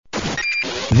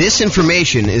This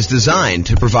information is designed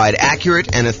to provide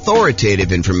accurate and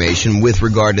authoritative information with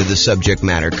regard to the subject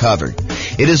matter covered.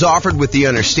 It is offered with the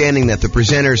understanding that the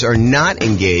presenters are not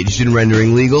engaged in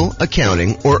rendering legal,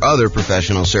 accounting, or other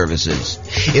professional services.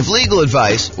 If legal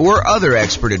advice or other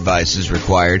expert advice is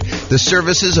required, the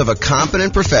services of a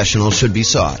competent professional should be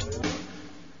sought.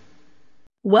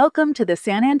 Welcome to the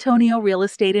San Antonio Real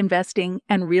Estate Investing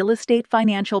and Real Estate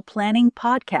Financial Planning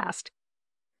Podcast.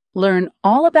 Learn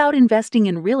all about investing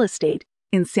in real estate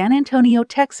in San Antonio,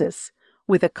 Texas,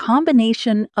 with a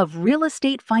combination of real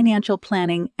estate financial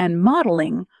planning and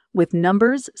modeling with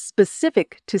numbers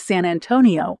specific to San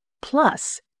Antonio,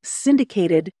 plus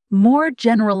syndicated, more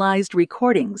generalized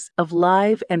recordings of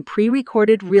live and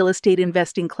pre-recorded real estate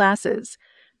investing classes,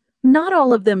 not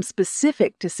all of them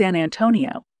specific to San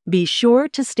Antonio. Be sure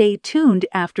to stay tuned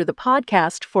after the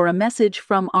podcast for a message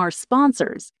from our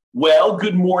sponsors. Well,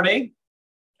 good morning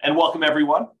and welcome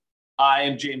everyone. I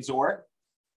am James Orr,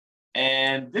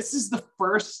 and this is the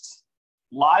first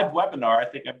live webinar I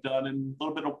think I've done in a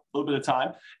little bit of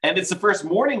time, and it's the first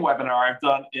morning webinar I've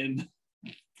done in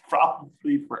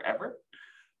probably forever.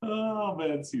 Oh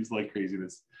man, it seems like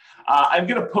craziness. I'm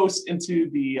going to post into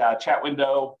the chat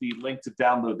window the link to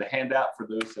download the handout for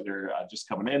those that are just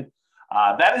coming in.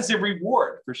 That is a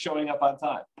reward for showing up on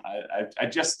time. I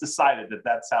just decided that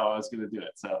that's how I was going to do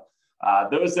it. So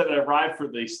those that arrived for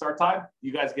the start time,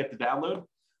 you guys get the download.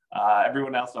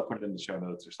 Everyone else, I'll put it in the show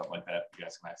notes or something like that. You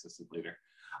guys can access it later.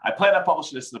 I plan on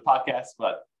publishing this in the podcast,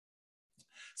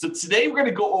 so today we're going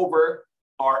to go over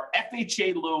our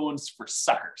FHA loans for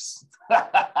suckers.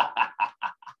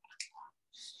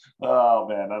 Oh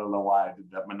man, I don't know why I did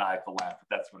that maniacal laugh,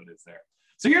 but that's what it is there.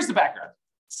 So here's the background.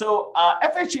 So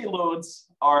FHA loans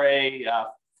are a,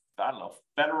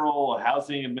 Federal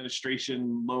Housing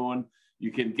Administration loan.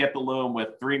 You can get the loan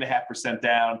with 3.5%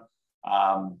 down,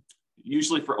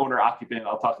 usually for owner-occupant.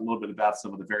 I'll talk a little bit about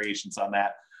some of the variations on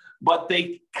that. But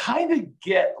they kind of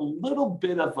get a little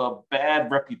bit of a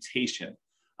bad reputation.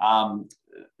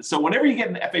 So whenever you get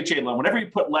an FHA loan, whenever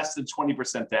you put less than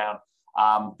 20% down,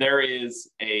 there is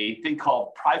a thing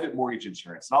called private mortgage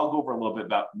insurance. And I'll go over a little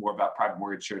bit more about private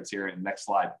mortgage insurance here in the next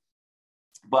slide.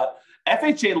 But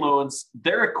FHA loans,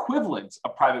 their equivalent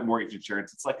of private mortgage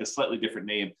insurance, it's like a slightly different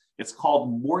name. It's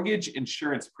called mortgage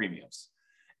insurance premiums.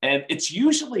 And it's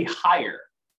usually higher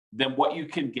than what you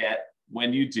can get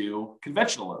when you do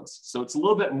conventional loans. So it's a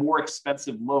little bit more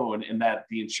expensive loan in that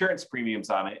the insurance premiums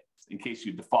on it, in case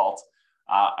you default,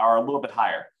 are a little bit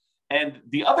higher. And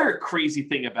the other crazy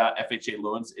thing about FHA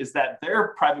loans is that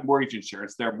their private mortgage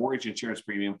insurance, their mortgage insurance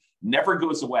premium never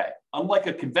goes away. Unlike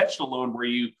a conventional loan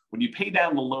where when you pay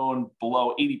down the loan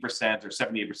below 80% or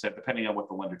 78%, depending on what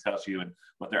the lender tells you and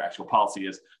what their actual policy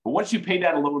is. But once you pay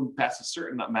down a loan past a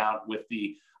certain amount with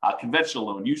the conventional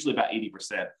loan, usually about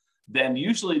 80%, then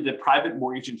usually the private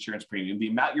mortgage insurance premium, the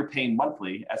amount you're paying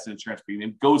monthly as an insurance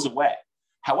premium, goes away.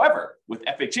 However, with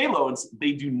FHA loans,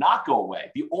 they do not go away.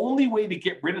 The only way to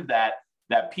get rid of that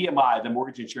PMI, the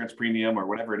mortgage insurance premium or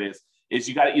whatever it is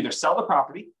you got to either sell the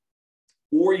property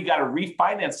or you got to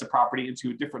refinance the property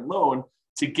into a different loan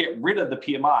to get rid of the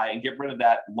PMI and get rid of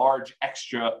that large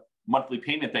extra monthly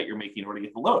payment that you're making in order to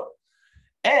get the loan.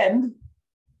 And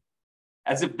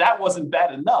as if that wasn't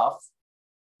bad enough,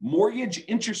 mortgage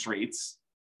interest rates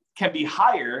can be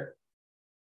higher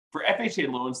for FHA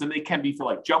loans than they can be for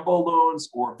like jumbo loans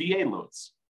or VA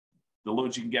loans, the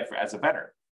loans you can get as a veteran.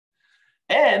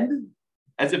 And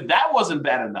as if that wasn't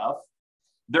bad enough,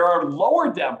 there are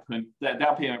lower down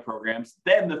payment programs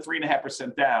than the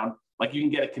 3.5% down. Like you can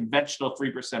get a conventional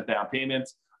 3% down payment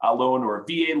loan or a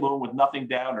VA loan with nothing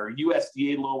down or a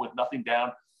USDA loan with nothing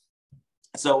down.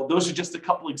 So those are just a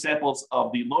couple examples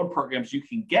of the loan programs you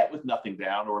can get with nothing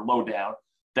down or low down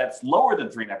that's lower than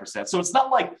 3.5%. So it's not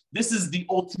like this is the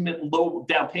ultimate low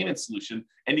down payment solution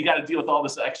and you got to deal with all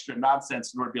this extra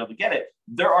nonsense in order to be able to get it.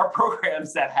 There are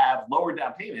programs that have lower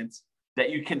down payments that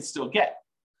you can still get.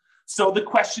 So the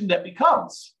question that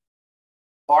becomes,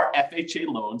 are FHA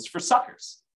loans for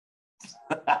suckers?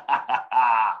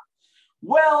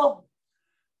 Well,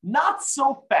 not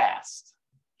so fast.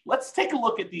 Let's take a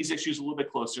look at these issues a little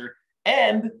bit closer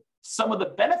and some of the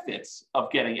benefits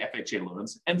of getting FHA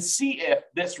loans and see if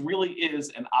this really is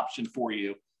an option for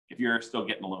you if you're still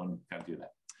getting a loan, kind of do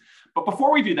that. But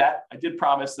before we do that, I did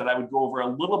promise that I would go over a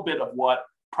little bit of what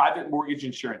private mortgage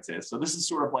insurance is. So this is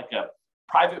sort of like a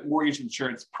private mortgage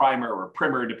insurance primer or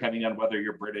primer, depending on whether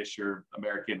you're British or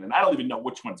American. And I don't even know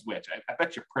which one's which. I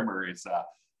bet your primer is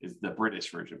the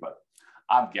British version, but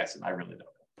I'm guessing. I really don't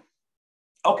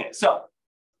know. Okay, so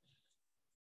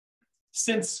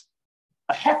since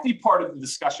a hefty part of the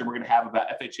discussion we're going to have about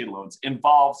FHA loans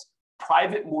involves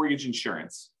private mortgage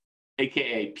insurance,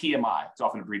 AKA PMI. It's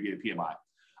often abbreviated PMI.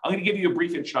 I'm going to give you a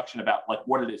brief introduction about like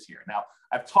what it is here. Now,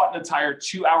 I've taught an entire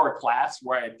 2-hour class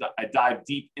where I dive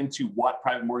deep into what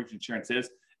private mortgage insurance is.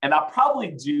 And I'll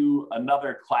probably do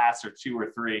another class or 2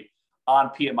 or 3 on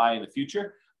PMI in the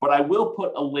future, but I will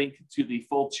put a link to the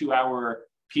full 2-hour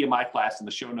PMI class in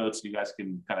the show notes so you guys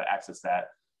can kind of access that.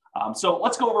 So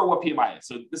let's go over what PMI is.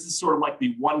 So this is sort of like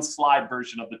the 1-slide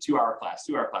version of the 2-hour class.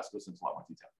 2-hour class goes into a lot more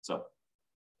detail.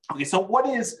 So what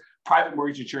is private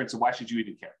mortgage insurance and why should you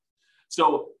even care?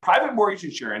 So private mortgage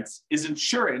insurance is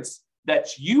insurance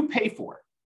that you pay for,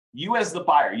 you as the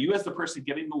buyer, you as the person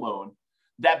getting the loan,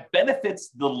 that benefits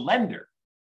the lender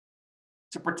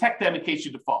to protect them in case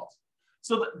you default.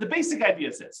 So the basic idea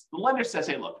is this. The lender says,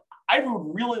 hey, look, I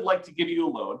would really like to give you a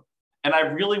loan, and I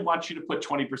really want you to put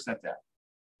 20% down.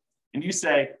 And you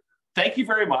say, thank you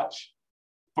very much,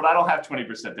 but I don't have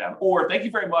 20% down. Or thank you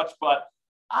very much, but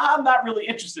I'm not really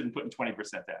interested in putting 20%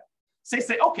 down. So they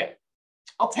say, okay,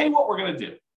 I'll tell you what we're going to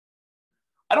do.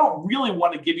 I don't really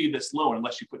want to give you this loan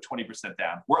unless you put 20%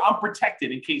 down, where I'm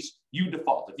protected in case you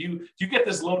default. If you get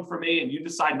this loan from me and you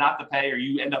decide not to pay, or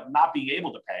you end up not being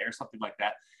able to pay or something like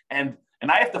that, and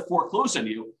I have to foreclose on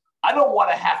you, I don't want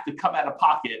to have to come out of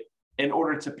pocket in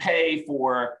order to pay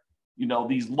for,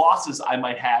 these losses I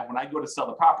might have when I go to sell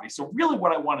the property. So really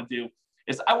what I want to do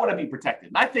is I want to be protected.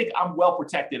 And I think I'm well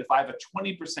protected if I have a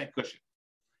 20% cushion.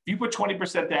 If you put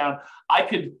 20% down, I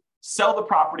could sell the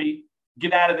property,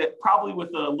 get out of it probably with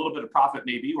a little bit of profit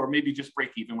maybe, or maybe just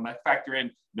break even when I factor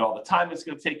in all the time it's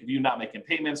going to take of you not making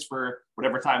payments for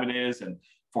whatever time it is, and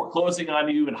foreclosing on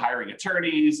you and hiring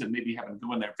attorneys and maybe having to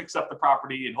go in there and fix up the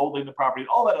property and holding the property and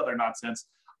all that other nonsense.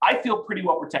 I feel pretty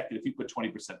well protected if you put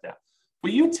 20% down.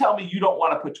 But you tell me you don't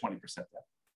want to put 20% down.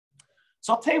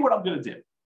 So I'll tell you what I'm going to do.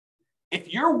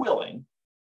 If you're willing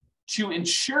to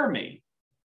insure me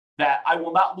that I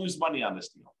will not lose money on this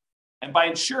deal, and by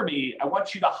insure me, I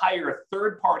want you to hire a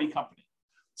third-party company,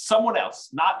 someone else,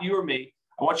 not you or me.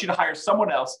 I want you to hire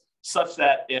someone else such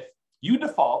that if you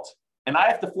default and I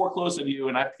have to foreclose on you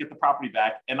and I have to get the property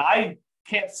back, and I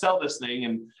can't sell this thing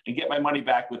and get my money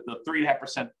back with the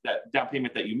 3.5% that down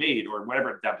payment that you made, or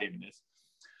whatever down payment is,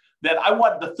 then I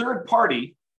want the third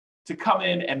party to come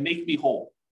in and make me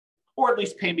whole, or at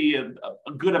least pay me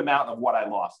a good amount of what I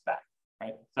lost back,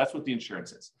 right? That's what the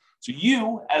insurance is. So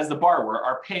you, as the borrower,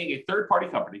 are paying a third-party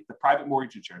company, the private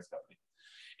mortgage insurance company,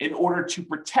 in order to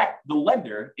protect the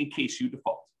lender in case you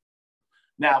default.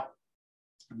 Now,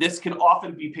 this can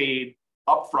often be paid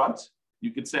upfront.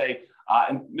 You could say,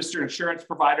 and Mr. Insurance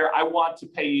Provider, I want to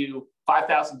pay you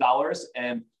 $5,000,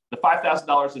 and the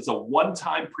 $5,000 is a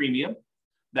one-time premium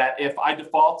that if I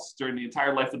default during the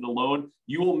entire life of the loan,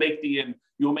 you will make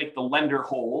the lender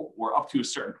whole, or up to a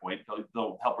certain point.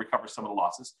 They'll help recover some of the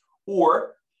losses.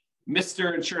 Or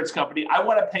Mr. Insurance Company, I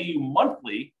want to pay you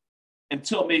monthly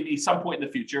until maybe some point in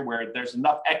the future where there's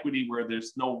enough equity where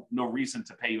there's no reason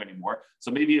to pay you anymore. So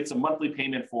maybe it's a monthly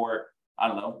payment for,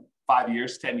 5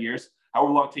 years, 10 years,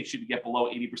 however long it takes you to get below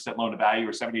 80% loan to value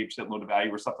or 78% loan to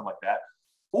value or something like that.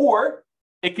 Or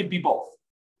it could be both.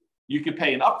 You could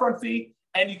pay an upfront fee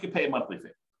and you could pay a monthly fee.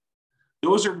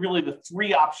 Those are really the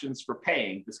 3 options for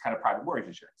paying this kind of private mortgage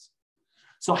insurance.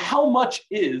 So how much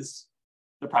is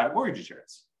the private mortgage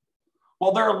insurance?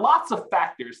 Well, there are lots of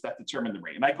factors that determine the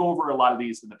rate. And I go over a lot of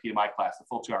these in the PMI class, the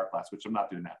full 2-hour class, which I'm not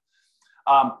doing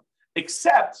now.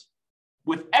 Except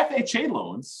with FHA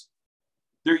loans,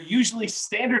 they're usually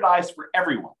standardized for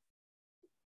everyone.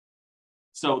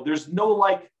 So there's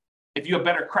no if you have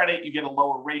better credit, you get a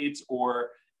lower rate, or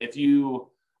if you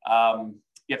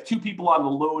have 2 people on the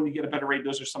loan, you get a better rate.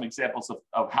 Those are some examples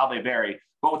of how they vary.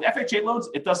 But with FHA loans,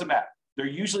 it doesn't matter. They're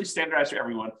usually standardized for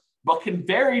everyone, but can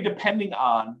vary depending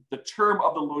on the term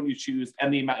of the loan you choose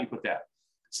and the amount you put down.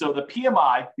 So the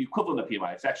PMI, the equivalent of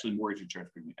PMI, it's actually mortgage insurance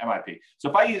premium, MIP.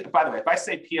 So if I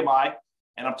say PMI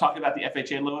and I'm talking about the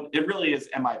FHA loan, it really is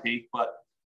MIP, but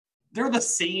they're the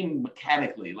same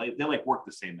mechanically. They work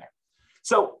the same there.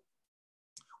 So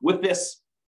with this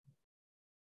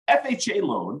FHA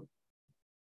loan,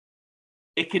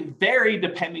 it can vary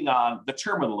depending on the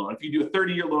term of the loan. If you do a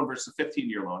 30-year loan versus a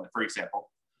 15-year loan, for example,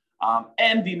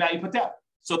 and the amount you put down.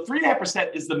 So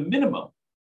 3.5% is the minimum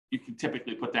you can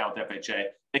typically put down with FHA,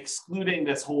 excluding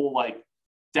this whole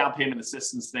down payment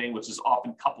assistance thing, which is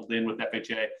often coupled in with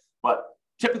FHA. But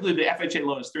typically the FHA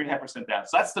loan is 3.5% down.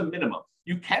 So that's the minimum.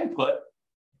 You can put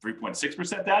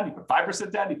 3.6% down, you put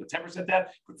 5% down, you put 10% down,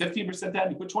 you put 15% down,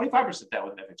 you put 25% down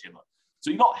with an FHA loan.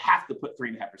 So you don't have to put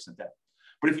 3.5% down.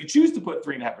 But if you choose to put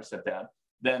 3.5% down,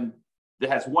 then it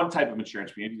has one type of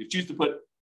insurance premium. If you choose to put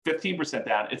 15%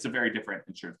 down, it's a very different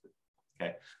insurance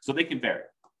premium. Okay, so they can vary.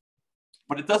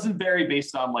 but it doesn't vary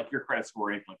based on like your credit score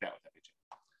or anything like that with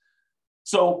FHA.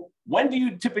 So when do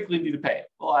you typically need to pay it?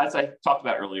 Well, as I talked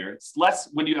about earlier, it's less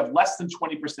when you have less than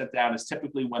 20% down is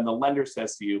typically when the lender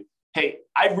says to you, hey,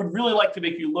 I would really like to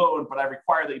make you a loan, but I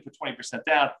require that you put 20%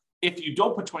 down. If you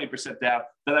don't put 20% down,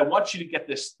 then I want you to get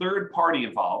this third party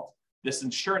involved, this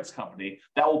insurance company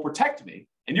that will protect me,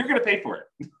 and you're going to pay for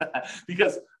it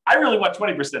because I really want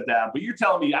 20% down, but you're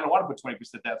telling me I don't want to put 20%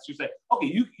 down. So you say,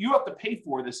 okay, you have to pay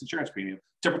for this insurance premium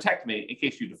to protect me in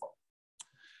case you default.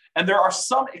 And there are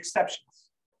some exceptions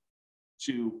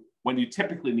to when you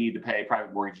typically need to pay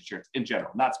private mortgage insurance in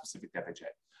general, not specific to FHA.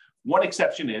 One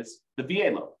exception is the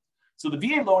VA loan. So the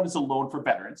VA loan is a loan for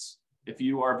veterans. If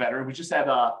you are a veteran, we just had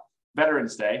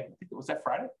Veterans Day. I think it was that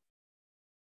Friday.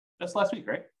 That's last week,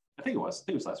 right? I think it was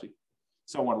last week.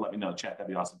 Someone let me know in the chat. That'd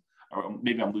be awesome. Or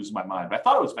maybe I'm losing my mind, but I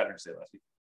thought it was Veterans Day last week.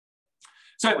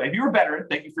 So anyway, if you're a veteran,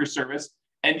 thank you for your service.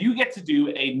 And you get to do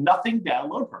a nothing down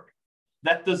loan program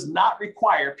that does not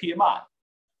require PMI.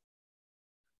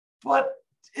 But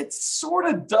it sort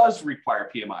of does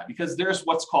require PMI because there's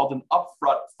what's called an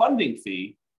upfront funding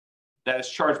fee that is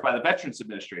charged by the Veterans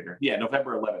Administrator. Yeah,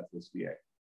 November 11th was VA.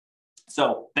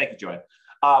 So thank you,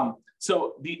 Joanne.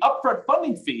 So the upfront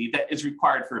funding fee that is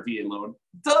required for a VA loan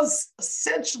does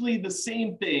essentially the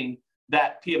same thing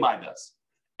that PMI does.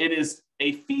 It is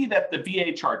a fee that the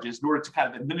VA charges in order to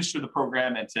kind of administer the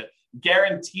program and to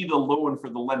guarantee the loan for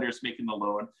the lenders making the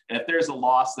loan. And if there's a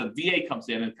loss, then VA comes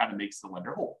in and kind of makes the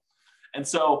lender whole. And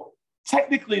so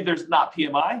technically there's not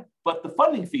PMI, but the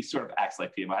funding fee sort of acts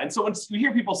like PMI. And so when you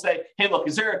hear people say, hey, look,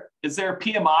 is there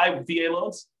PMI with VA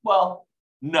loans? Well,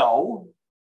 no,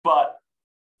 but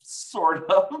sort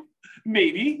of,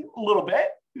 maybe a little bit,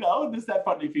 there's that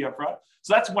funding fee up front.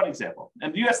 So that's one example.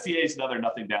 And the USDA is another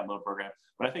nothing down loan program,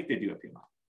 but I think they do have PMI.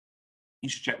 You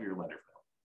should check with your lender for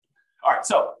that. All right,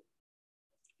 so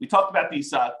we talked about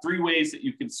these three ways that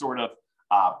you can sort of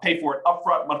pay for it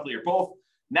upfront, monthly, or both.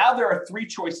 Now there are three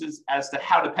choices as to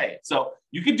how to pay it. So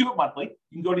you can do it monthly.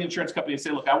 You can go to the insurance company and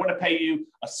say, look, I want to pay you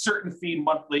a certain fee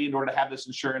monthly in order to have this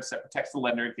insurance that protects the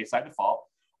lender in case I default.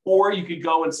 Or you could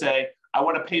go and say, I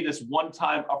want to pay this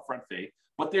one-time upfront fee.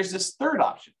 But there's this third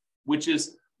option, which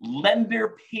is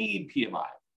lender paid PMI.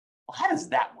 Well, how does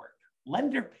that work?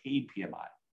 Lender paid PMI.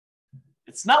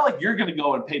 It's not like you're going to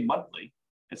go and pay monthly.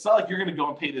 It's not like you're going to go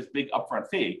and pay this big upfront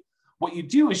fee. What you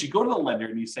do is you go to the lender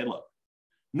and you say, look,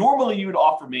 normally you would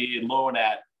offer me a loan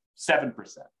at 7%.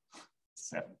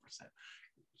 7%.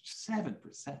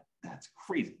 7%. That's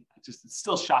crazy. It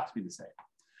still shocks me to say.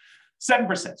 7%.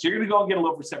 So you're going to go and get a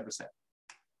loan for 7%.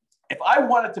 If I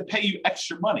wanted to pay you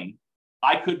extra money,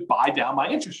 I could buy down my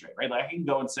interest rate, right? Like I can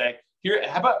go and say, here,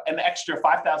 how about an extra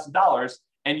 $5,000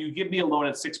 and you give me a loan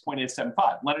at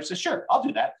 6.875? Lender says, sure, I'll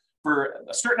do that for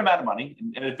a certain amount of money.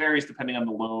 And it varies depending on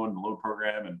the loan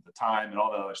program and the time and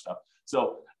all that other stuff.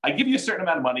 So I give you a certain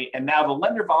amount of money. And now the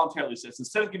lender voluntarily says,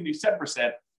 instead of giving you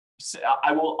 7%,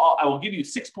 I will give you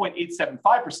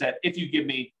 6.875% if you give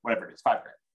me whatever it is, $5,000.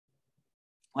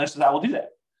 Lender says, I will do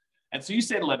that. And so you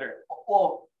say to the lender,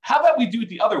 well, how about we do it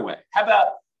the other way? How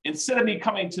about instead of me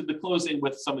coming to the closing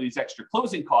with some of these extra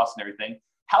closing costs and everything,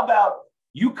 how about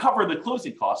you cover the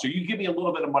closing costs or you give me a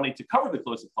little bit of money to cover the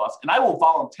closing costs and I will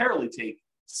voluntarily take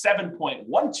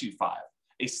 7.125,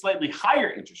 a slightly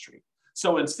higher interest rate.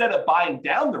 So instead of buying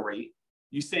down the rate,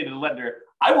 you say to the lender,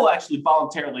 I will actually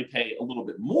voluntarily pay a little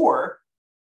bit more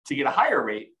to get a higher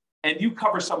rate and you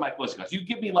cover some of my closing costs. You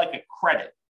give me like a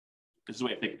credit, is the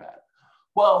way to think about it.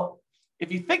 Well,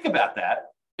 if you think about that,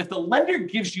 if the lender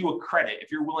gives you a credit,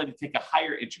 if you're willing to take a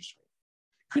higher interest rate,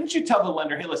 couldn't you tell the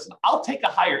lender, hey, listen, I'll take a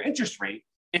higher interest rate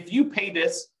if you pay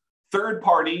this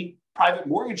third-party private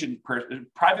mortgage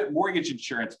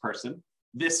insurance person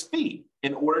this fee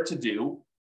in order to do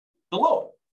the loan?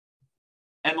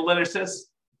 And the lender says,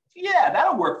 yeah,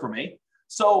 that'll work for me.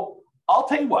 So I'll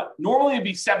tell you what, normally it'd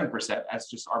be 7%,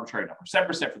 that's just arbitrary number,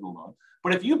 7% for the loan.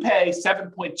 But if you pay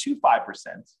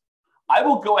 7.25%, I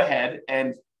will go ahead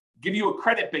and give you a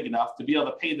credit big enough to be able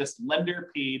to pay this lender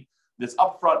paid, this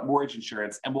upfront mortgage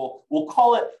insurance, and we'll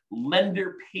call it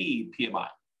lender paid PMI.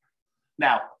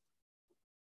 Now,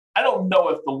 I don't know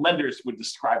if the lenders would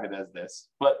describe it as this,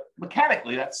 but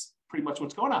mechanically, that's pretty much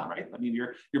what's going on, right? I mean,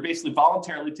 you're basically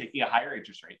voluntarily taking a higher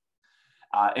interest rate,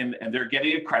 and they're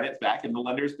getting a credit back, and the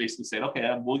lenders basically saying,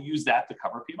 okay, we'll use that to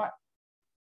cover PMI.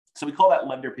 So we call that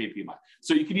lender paid PMI.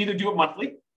 So you can either do it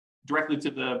monthly, directly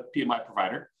to the PMI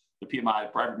provider, the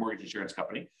PMI private mortgage insurance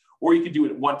company, or you could do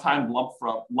it one-time lump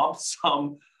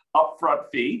sum upfront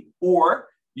fee, or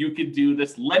you could do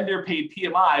this lender paid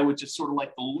PMI, which is sort of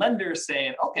like the lender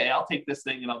saying, okay, I'll take this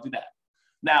thing and I'll do that.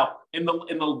 Now, in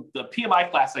the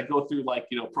PMI class, I go through like,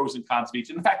 pros and cons of each.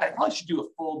 And in fact, I probably should do a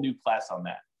full new class on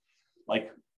that.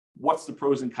 Like, what's the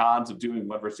pros and cons of doing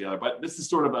one versus the other? But this is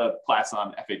sort of a class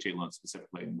on FHA loans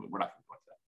specifically, and we're not going to go into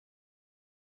that.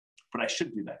 But I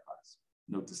should do that class.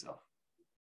 Note to self.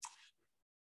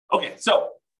 Okay,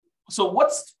 so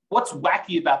what's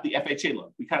wacky about the FHA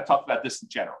loan? We kind of talked about this in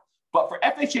general. But for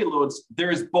FHA loans, there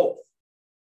is both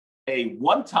a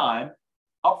one-time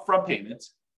upfront payment,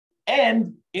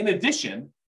 and in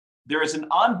addition, there is an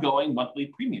ongoing monthly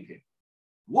premium payment.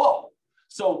 Whoa.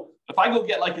 So if I go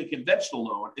get like a conventional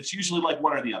loan, it's usually like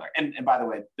one or the other. And by the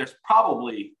way, there's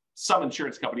probably some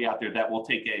insurance company out there that will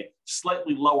take a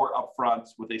slightly lower upfront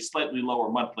with a slightly lower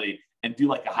monthly and do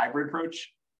like a hybrid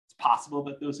approach. It's possible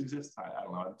that those exist. I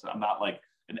don't know. I'm not like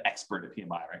an expert at PMI,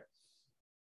 right?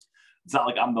 It's not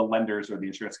like I'm the lenders or the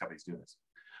insurance companies doing this.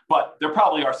 But there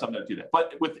probably are some that do that.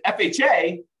 But with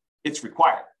FHA, it's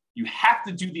required. You have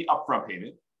to do the upfront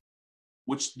payment,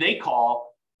 which they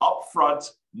call upfront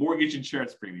mortgage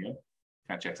insurance premium.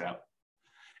 Kind of checks out.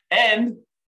 And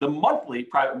the monthly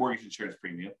private mortgage insurance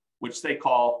premium, which they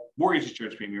call mortgage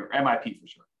insurance premium, or MIP for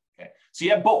short. Okay. So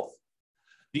you have both.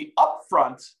 The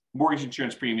upfront mortgage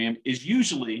insurance premium is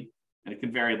usually, and it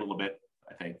can vary a little bit,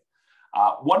 I think,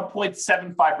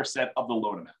 1.75% of the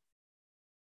loan amount.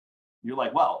 You're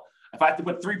like, well, if I have to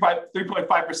put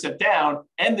 3.5% down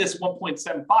and this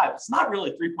 1.75, it's not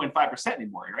really 3.5%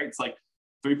 anymore, right? It's like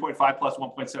 3.5 plus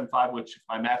 1.75, which if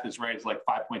my math is right, is like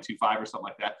 5.25 or something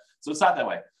like that. So it's not that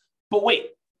way. But wait,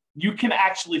 you can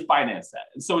actually finance that.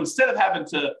 And so instead of having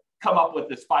to come up with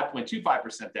this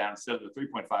 5.25% down instead of the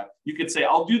 3.5, you could say,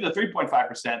 I'll do the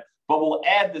 3.5%, but we'll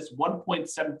add this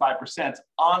 1.75%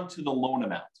 onto the loan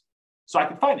amount so I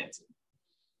can finance it.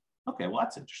 Okay, well,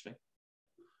 that's interesting.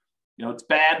 It's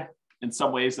bad in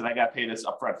some ways that I got paid this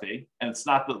upfront fee, and it's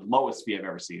not the lowest fee I've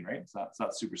ever seen, right? It's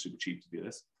not super, super cheap to do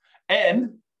this.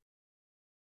 And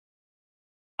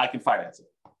I can finance it.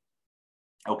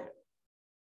 Okay.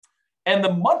 And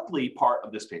the monthly part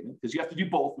of this payment, because you have to do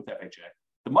both with FHA,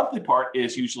 the monthly part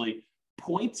is usually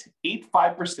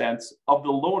 0.85% of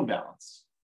the loan balance.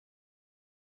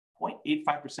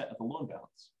 0.85% of the loan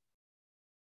balance.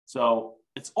 So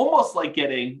it's almost like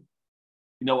getting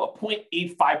a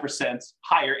 0.85%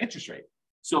 higher interest rate.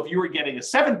 So if you were getting a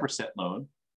 7% loan,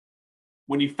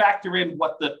 when you factor in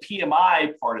what the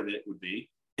PMI part of it would be,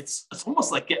 it's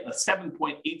almost like getting a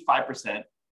 7.85%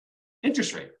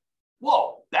 interest rate.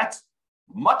 Whoa, that's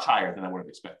much higher than I would have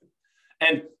expected.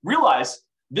 And realize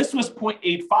this was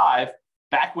 0.85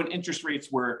 back when interest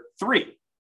rates were 3.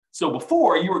 So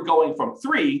before you were going from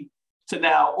 3 to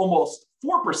now almost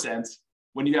 4%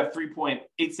 when you have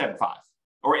 3.875.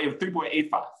 Or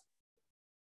 3.85,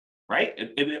 right?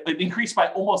 It increased by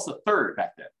almost a third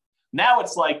back then. Now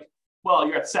it's like, well,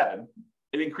 you're at 7.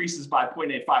 It increases by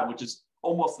 0.85, which is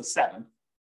almost a 7.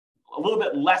 A little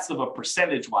bit less of a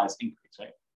percentage-wise increase,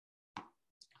 right?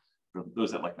 For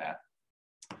those that like math.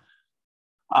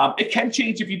 It can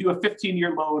change if you do a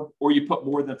 15-year loan or you put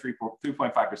more than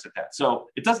 3.5% down. So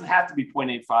it doesn't have to be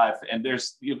 0.85. And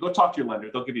go talk to your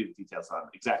lender. They'll give you the details on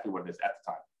exactly what it is at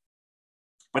the time.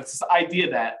 But it's this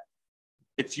idea that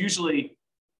it's usually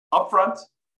upfront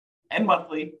and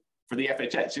monthly for the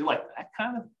FHA. So you're like, that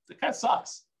kind of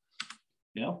sucks.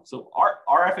 So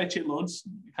our FHA loans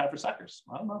kind of for suckers.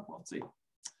 I don't know. We'll see.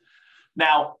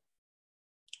 Now,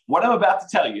 what I'm about to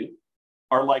tell you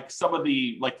are like some of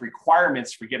the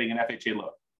requirements for getting an FHA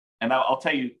loan. And I'll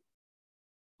tell you,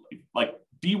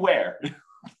 beware.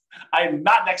 I'm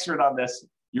not an expert on this.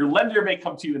 Your lender may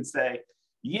come to you and say,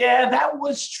 yeah, that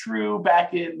was true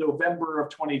back in November of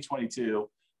 2022,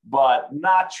 but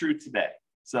not true today.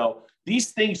 So these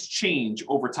things change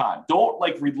over time. Don't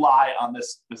rely on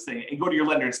this thing and go to your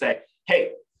lender and say,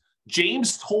 hey,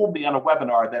 James told me on a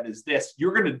webinar that is this.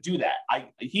 You're going to do that.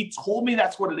 He told me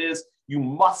that's what it is. You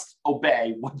must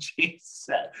obey what James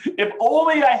said. If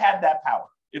only I had that power.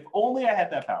 If only I had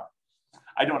that power.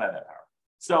 I don't have that power.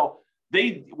 So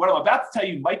what I'm about to tell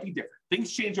you might be different.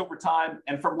 Things change over time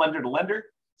and from lender to lender.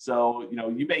 So,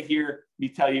 you may hear me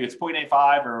tell you it's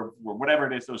 0.85 or whatever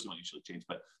it is. Those don't usually change,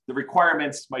 but the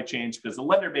requirements might change because the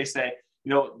lender may say,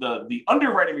 the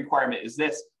underwriting requirement is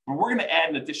this, but we're going to add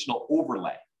an additional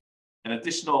overlay, an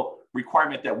additional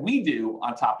requirement that we do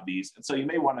on top of these. And so you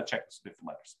may want to check with some different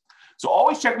lenders. So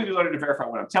always check with your lender to verify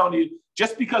what I'm telling you.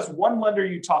 Just because one lender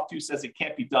you talk to says it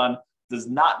can't be done does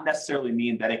not necessarily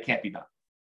mean that it can't be done.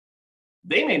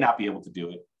 They may not be able to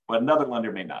do it, but another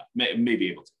lender may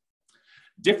be able to.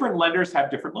 Different lenders have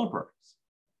different loan programs.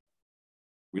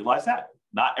 Realize that.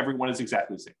 Not everyone is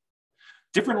exactly the same.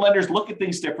 Different lenders look at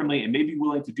things differently and may be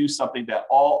willing to do something that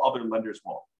all other lenders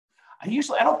won't.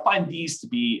 I don't find these to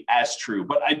be as true,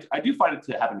 but I do find it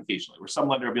to happen occasionally where some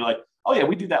lender will be like, oh yeah,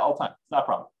 we do that all the time. It's not a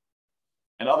problem.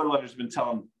 And other lenders have been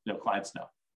telling clients no.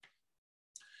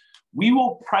 We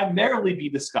will primarily be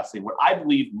discussing what I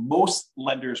believe most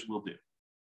lenders will do.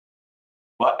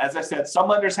 But as I said, some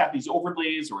lenders have these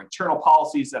overlays or internal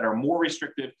policies that are more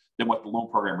restrictive than what the loan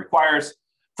program requires.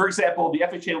 For example, the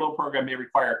FHA loan program may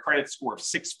require a credit score of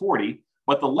 640,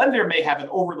 but the lender may have an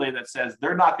overlay that says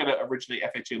they're not going to originate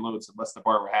FHA loans unless the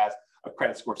borrower has a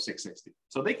credit score of 660.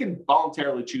 So they can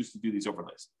voluntarily choose to do these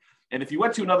overlays. And if you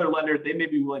went to another lender, they may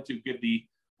be willing to give the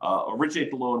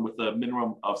originate the loan with a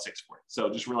minimum of 640. So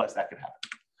just realize that could happen.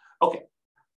 Okay.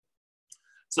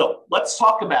 So let's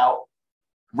talk about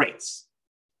rates.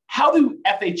 How do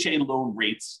FHA loan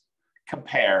rates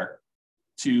compare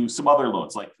to some other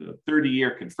loans, like the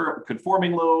 30-year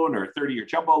conforming loan or 30-year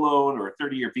jumbo loan or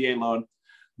 30-year VA loan?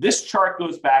 This chart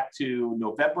goes back to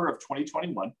November of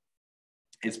 2021.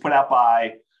 It's put out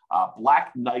by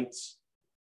Black Knight.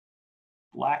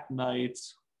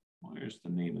 Where's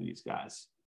the name of these guys?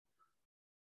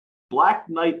 Black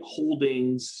Knight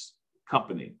Holdings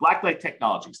Company, Black Knight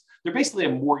Technologies. They're basically a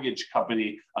mortgage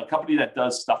company, a company that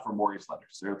does stuff for mortgage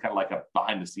lenders. They're kind of like a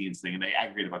behind the scenes thing, and they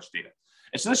aggregate a bunch of data.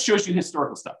 And so this shows you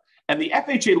historical stuff. And the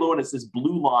FHA loan is this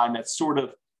blue line that's sort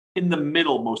of in the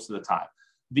middle most of the time.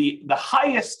 The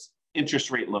highest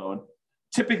interest rate loan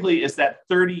typically is that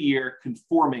 30-year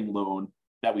conforming loan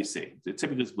that we see. It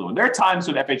typically is blue. And there are times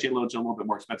when FHA loans are a little bit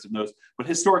more expensive than those, but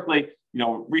historically,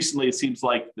 recently it seems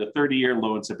like the 30-year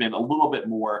loans have been a little bit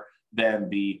more than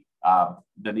the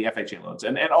FHA loans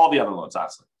and all the other loans,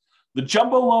 honestly. The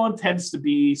jumbo loan tends to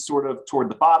be sort of toward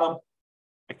the bottom.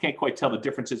 I can't quite tell the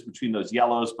differences between those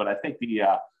yellows, but I think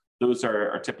those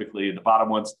are typically the bottom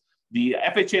ones. The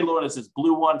FHA loan is this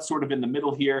blue one, sort of in the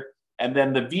middle here. And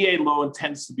then the VA loan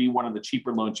tends to be one of the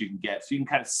cheaper loans you can get. So you can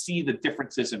kind of see the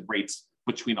differences in rates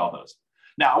between all those.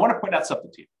 Now, I want to point out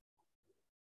something to you.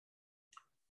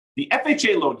 The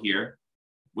FHA loan here,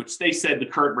 which they said the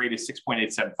current rate is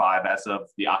 6.875 as of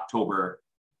the October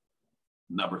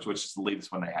numbers, which is the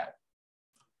latest one they had.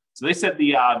 So they said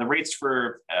the rates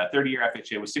for 30-year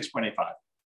FHA was 6.85.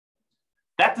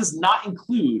 That does not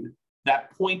include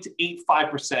that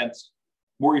 0.85%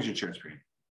 mortgage insurance premium.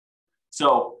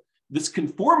 So this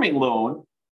conforming loan,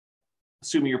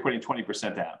 assuming you're putting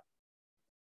 20% down,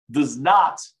 does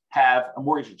not have a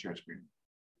mortgage insurance premium.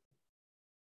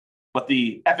 But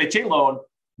the FHA loan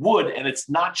would, and it's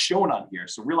not shown on here.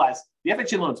 So realize the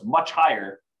FHA loan is much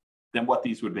higher than what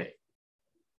these would be.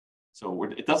 So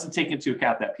it doesn't take into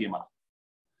account that PMI.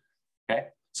 Okay.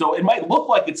 So it might look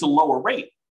like it's a lower rate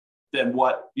than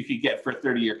what you could get for a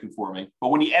 30-year conforming, but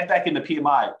when you add back in the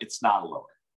PMI, it's not a lower.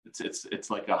 It's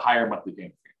like a higher monthly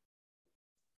payment.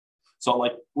 So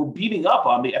like we're beating up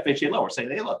on the FHA loan. We're saying,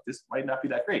 hey, look, this might not be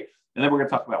that great. And then we're going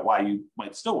to talk about why you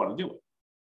might still want to do it.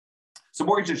 So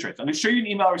mortgage insurance. I'm going to show you an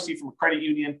email I received from a credit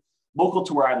union local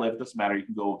to where I live. It doesn't matter. You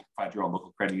can go find your own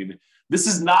local credit union.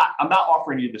 I'm not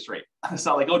offering you this rate. It's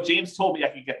not like, oh, James told me I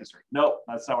could get this rate. No,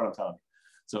 that's not what I'm telling you.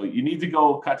 So you need to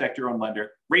go contact your own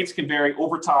lender. Rates can vary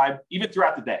over time, even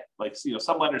throughout the day. Like,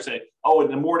 some lenders say, oh,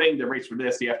 in the morning, the rates were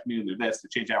this, the afternoon, they're this, they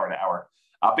change hour to hour.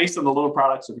 Based on the loan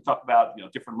products, so if we talk about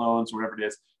different loans or whatever it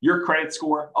is, your credit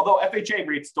score, although FHA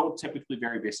rates don't typically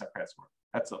vary based on credit score.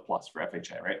 That's a plus for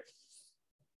FHA, right?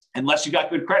 Unless you got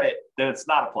good credit, then it's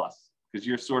not a plus because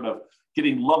you're sort of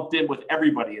getting lumped in with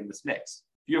everybody in this mix.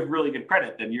 If you have really good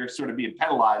credit, then you're sort of being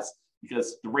penalized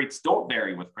because the rates don't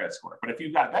vary with credit score. But if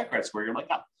you've got a bad credit score, you're like,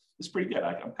 oh, this is pretty good.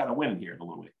 I'm kind of winning here in a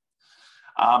little way.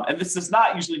 And this does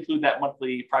not usually include that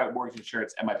monthly private mortgage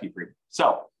insurance MIP premium.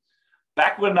 So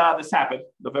back when this happened,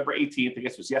 November 18th, I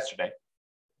guess it was yesterday,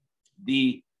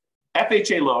 the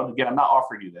FHA loan, again, I'm not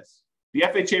offering you this, the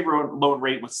FHA loan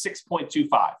rate was 6.25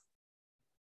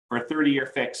 for a 30-year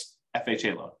fixed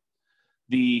FHA loan.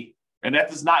 And that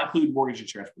does not include mortgage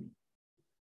insurance premium.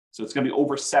 So it's going to be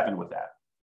over 7 with that.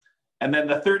 And then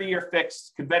the 30-year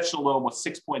fixed conventional loan was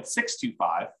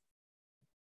 6.625,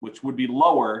 which would be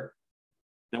lower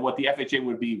than what the FHA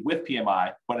would be with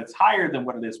PMI, but it's higher than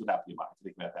what it is without PMI, if you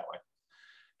think about it that way.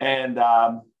 And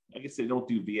I guess they don't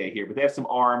do VA here, but they have some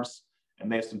ARMs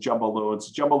and they have some jumbo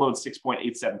loans. Jumbo loan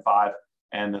 6.875,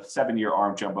 and the 7-year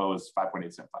ARM jumbo is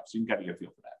 5.875. So you can kind of get a feel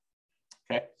for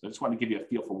that. Okay, so I just want to give you a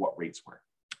feel for what rates were.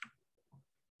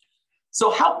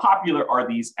 So how popular are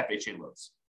these FHA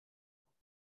loans?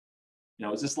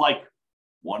 Is this like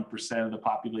 1% of the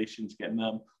population's getting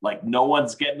them? Like no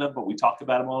one's getting them, but we talk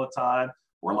about them all the time?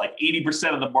 Or like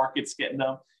 80% of the market's getting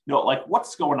them? Like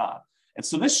what's going on? And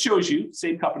so this shows you,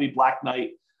 same company, Black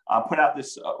Knight, put out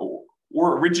this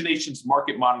or Originations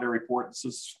Market Monitor report. This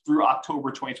is through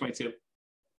October 2022.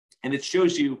 And it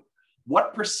shows you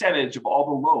what percentage of all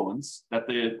the loans that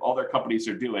all their companies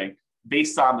are doing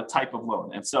based on the type of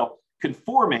loan. And so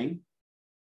conforming,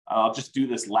 I'll just do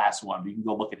this last one. You can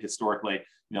go look at historically.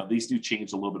 These do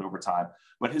change a little bit over time.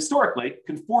 But historically,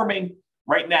 conforming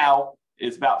right now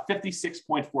is about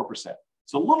 56.4%.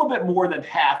 So a little bit more than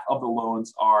half of the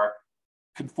loans are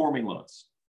conforming loans,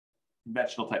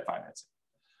 conventional type financing.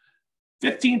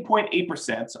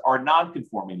 15.8% are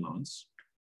non-conforming loans.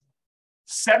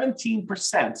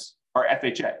 17% are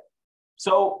FHA.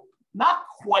 So not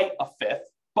quite a fifth,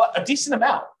 but a decent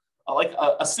amount, like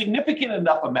a significant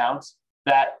enough amount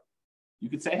that you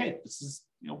could say, hey, this is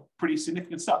pretty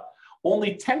significant stuff.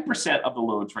 Only 10% of the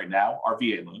loans right now are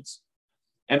VA loans,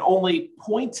 and only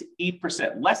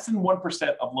 0.8%, less than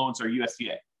 1% of loans are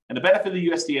USDA. And the benefit of the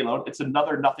USDA loan, it's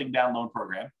another nothing down loan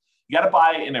program. You got to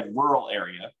buy in a rural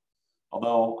area,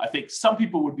 although I think some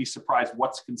people would be surprised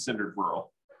what's considered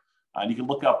rural. And you can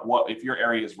look up if your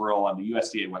area is rural on the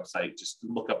USDA website. Just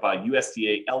look up a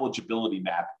USDA eligibility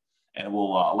map, and it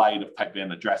will allow you to type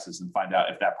in addresses and find out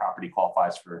if that property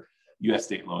qualifies for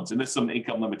USDA loans. And there's some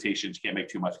income limitations. You can't make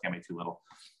too much, can't make too little.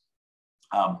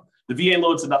 The VA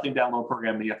loan's a nothing down loan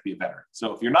program, and you have to be a veteran.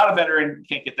 So if you're not a veteran, you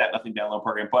can't get that nothing down loan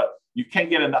program, but you can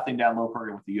get a nothing down loan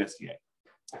program with the USDA.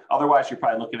 Otherwise, you're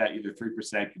probably looking at either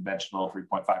 3% conventional,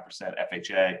 3.5%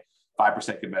 FHA,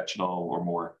 5% conventional or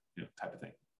more, type of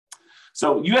thing.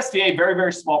 So USDA, very,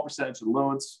 very small percentage of the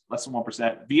loans, less than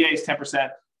 1%. VA is 10%.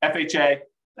 FHA,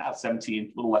 now 17, a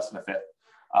little less than a fifth,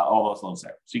 all those loans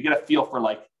there. So you get a feel for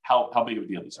how big of a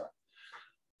deal these are.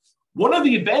 One of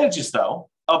the advantages, though,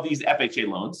 of these FHA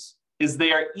loans is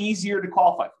they are easier to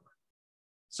qualify for.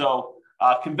 So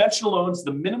conventional loans,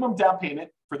 the minimum down payment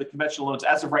for the conventional loans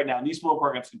as of right now, and these loan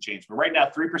programs can change, but right now,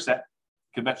 3%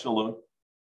 conventional loan.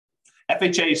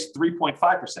 FHA is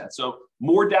 3.5%. So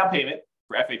more down payment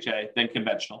for FHA than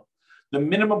conventional. The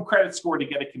minimum credit score to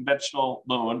get a conventional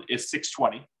loan is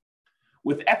 620.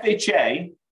 With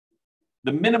FHA,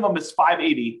 the minimum is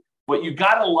 580, but you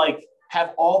got to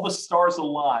have all the stars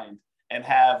aligned and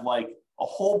have a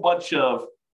whole bunch of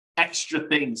extra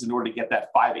things in order to get that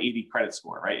 580 credit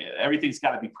score, right? Everything's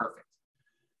got to be perfect.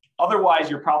 Otherwise,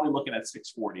 you're probably looking at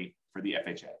 640 for the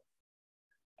FHA.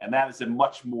 And that is a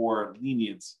much more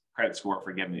lenient credit score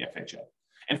for getting the FHA.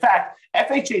 In fact,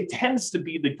 FHA tends to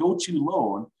be the go-to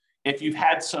loan if you've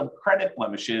had some credit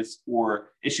blemishes or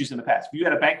issues in the past. If you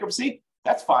had a bankruptcy,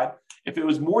 that's fine. If it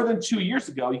was more than 2 years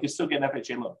ago, you can still get an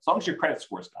FHA loan, as long as your credit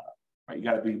score's gone up, right? You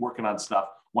got to be working on stuff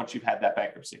once you've had that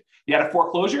bankruptcy. You had a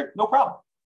foreclosure, no problem.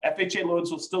 FHA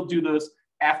loans will still do those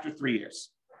after 3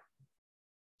 years.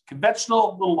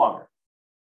 Conventional, a little longer.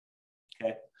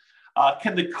 Okay.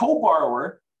 Can the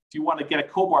co-borrower, if you want to get a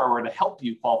co-borrower to help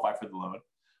you qualify for the loan,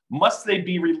 must they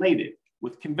be related?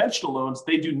 With conventional loans,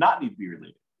 they do not need to be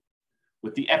related.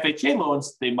 With the FHA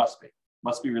loans, they must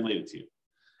be related to you.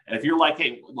 And if you're like,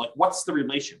 hey, what's the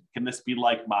relation? Can this be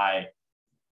like my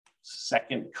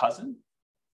second cousin?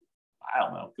 I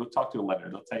don't know. Go talk to a lender.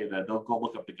 They'll tell you that. They'll go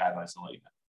look up the guidelines and let you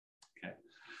know. Okay.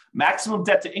 Maximum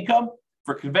debt to income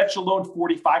for conventional loan,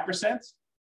 45%.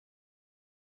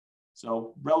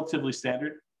 So relatively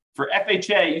standard. For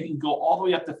FHA, you can go all the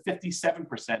way up to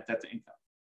 57% debt to income.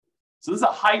 So this is a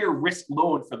higher risk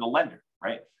loan for the lender,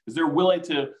 right? Because they're willing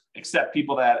to accept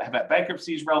people that have had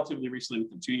bankruptcies relatively recently,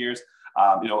 within 2 years,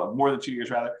 more than 2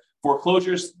 years rather.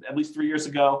 Foreclosures, at least 3 years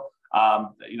ago,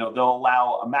 they'll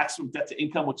allow a maximum debt to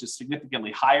income, which is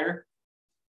significantly higher.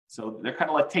 So they're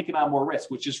kind of taking on more risk,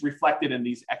 which is reflected in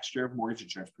these extra mortgage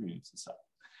insurance premiums and stuff.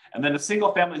 And then the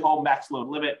single family home max loan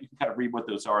limit, you can kind of read what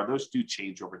those are. Those do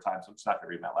change over time, so I'm just not going to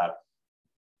read them out loud.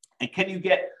 And can you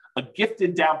get a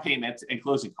gifted down payment and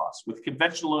closing costs? With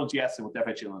conventional loans, yes, and with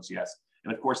FHA loans, yes.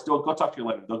 And of course, go talk to your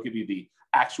lender. They'll give you the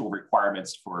actual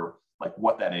requirements for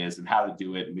what that is and how to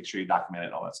do it, and make sure you document it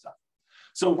and all that stuff.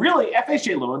 So really,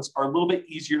 FHA loans are a little bit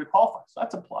easier to qualify. So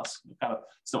that's a plus.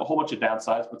 So a whole bunch of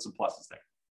downsides, but some pluses there.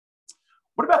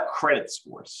 What about credit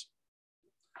scores?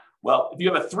 Well, if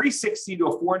you have a 360 to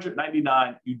a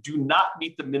 499, you do not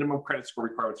meet the minimum credit score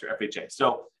requirements for FHA.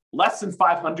 So less than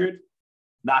 500,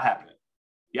 not happening.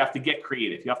 You have to get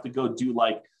creative. You have to go do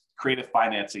creative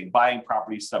financing, buying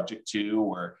properties subject to,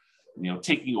 or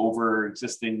taking over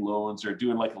existing loans, or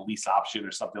doing a lease option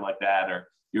or something like that, or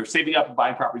you're saving up and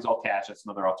buying properties all cash. That's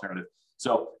another alternative.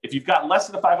 So if you've got less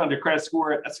than a 500 credit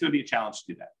score, that's going to be a challenge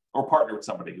to do that, or partner with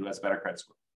somebody who has a better credit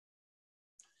score.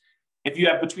 If you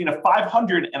have between a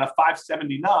 500 and a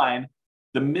 579,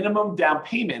 the minimum down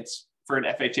payments for an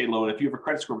FHA loan, if you have a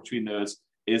credit score between those,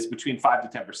 is between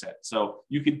 5 to 10%. So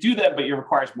you can do that, but it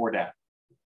requires more down.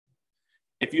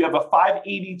 If you have a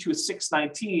 580 to a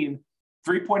 619,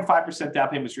 3.5% down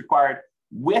payment is required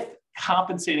with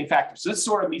compensating factors. So this is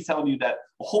sort of me telling you that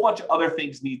a whole bunch of other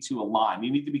things need to align.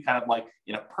 You need to be kind of like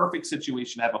in a perfect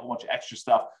situation, have a whole bunch of extra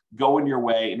stuff going your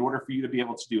way in order for you to be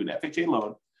able to do an FHA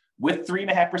loan with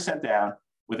 3.5% down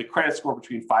with a credit score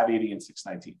between 580 and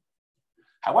 619.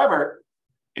 However,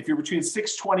 if you're between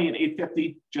 620 and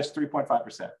 850, just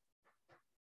 3.5%.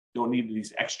 Don't need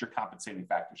these extra compensating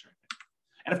factors or anything.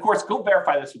 And of course, go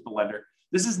verify this with the lender.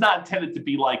 This is not intended to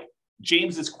be like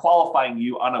James is qualifying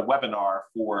you on a webinar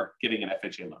for getting an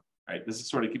FHA loan, right? This is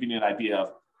sort of giving you an idea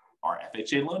of, are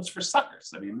FHA loans for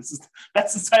suckers? I mean,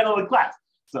 that's the title of the class.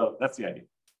 So that's the idea.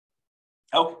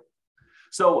 Okay.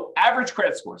 So average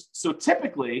credit scores. So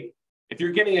typically, if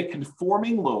you're getting a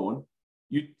conforming loan,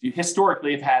 you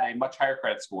historically have had a much higher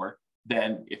credit score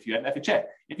than if you had an FHA.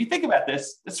 If you think about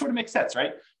this, this sort of makes sense,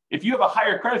 right? If you have a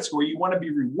higher credit score, you want to be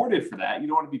rewarded for that. You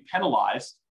don't want to be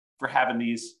penalized for having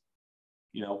these,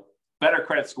 better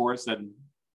credit scores than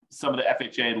some of the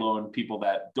FHA loan people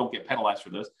that don't get penalized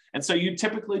for those. And so you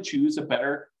typically choose a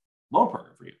better loan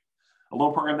program for you, a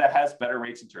loan program that has better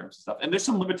rates and terms and stuff. And there's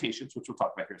some limitations, which we'll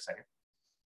talk about here in a second.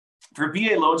 For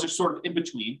VA loans, they're sort of in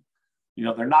between.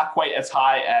 They're not quite as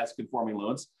high as conforming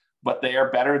loans, but they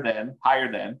are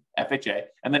higher than FHA.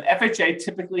 And then FHA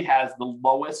typically has the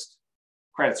lowest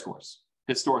credit scores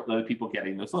historically of people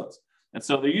getting those loans. And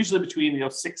so they're usually between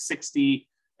 660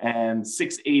 and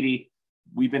 680.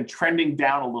 We've been trending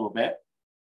down a little bit,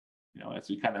 as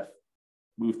we kind of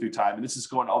move through time. And this is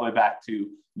going all the way back to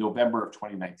November of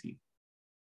 2019.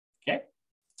 Okay.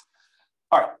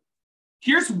 All right.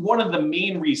 Here's one of the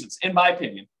main reasons, in my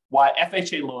opinion, why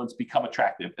FHA loans become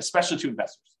attractive, especially to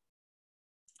investors.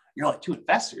 You're like, to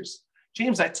investors?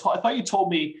 James, I thought you told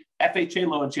me FHA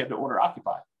loans you have to owner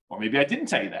occupy. Or maybe I didn't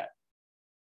tell you that.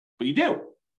 But you do.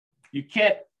 You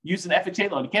can't use an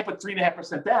FHA loan. You can't put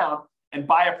 3.5% down and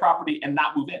buy a property and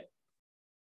not move in.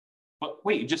 But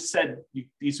wait, you just said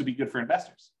these would be good for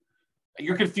investors.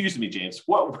 You're confusing me, James.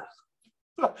 What?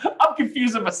 I'm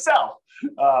confusing myself.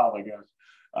 Oh my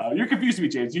gosh. You're confusing me,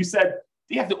 James. You said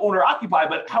you have to own or occupy,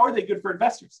 but how are they good for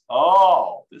investors?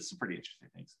 Oh, this is pretty interesting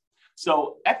things.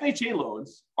 So FHA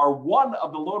loans are one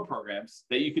of the loan programs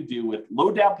that you could do with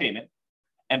low down payment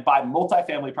and buy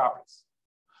multifamily properties.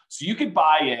 So you could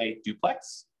buy a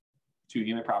duplex,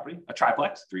 2-unit property, a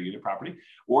triplex, 3-unit property,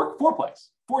 or fourplex,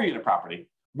 4-unit property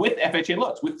with FHA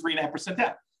loans with 3.5%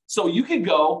 down. So you can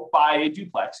go buy a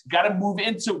duplex, got to move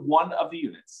into one of the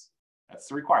units. That's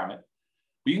the requirement.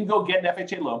 But you can go get an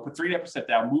FHA loan, put 3.5%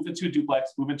 down, move into a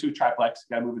duplex, move into a triplex,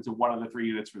 got to move into one of the 3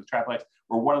 units for the triplex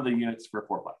or one of the units for a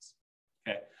fourplex.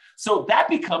 Okay. So that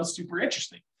becomes super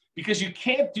interesting because you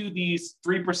can't do these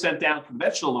 3% down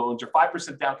conventional loans or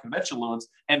 5% down conventional loans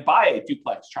and buy a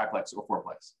duplex, triplex, or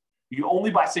fourplex. You can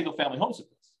only buy single family homes with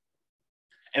this.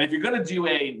 And if you're going to do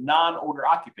a non-owner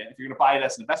occupant, if you're going to buy it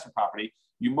as an investment property,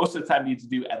 you most of the time need to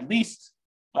do at least,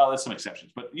 well, there's some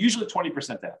exceptions, but usually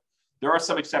 20% down. There are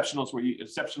some exceptional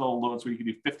loans where you can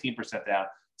do 15% down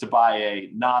to buy a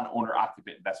non-owner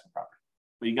occupant investment property.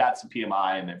 But you got some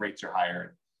PMI and the rates are higher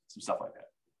and some stuff like that.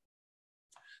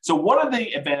 So one of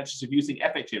the advantages of using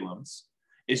FHA loans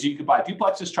is you can buy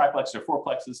duplexes, triplexes, or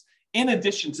fourplexes in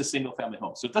addition to single family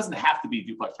homes. So it doesn't have to be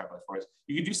duplex, triplex, fourplex.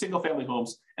 You can do single family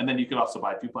homes, and then you can also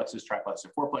buy duplexes, triplexes,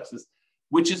 or fourplexes,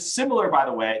 which is similar, by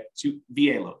the way, to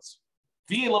VA loans.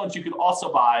 VA loans, you can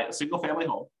also buy a single family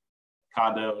home,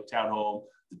 condo, townhome,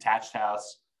 detached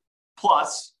house.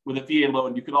 Plus, with a VA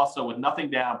loan, you could also, with nothing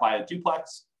down, buy a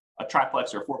duplex, a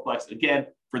triplex, or a fourplex. Again,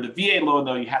 for the VA loan,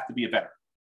 though, you have to be a veteran.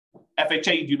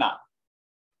 FHA, you do not.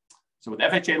 So with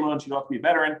FHA loans, you don't have to be a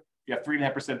veteran. You have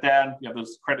 3.5% down. You have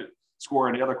those credit score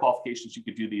and the other qualifications. You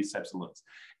could do these types of loans.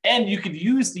 And you could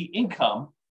use the income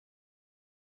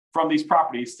from these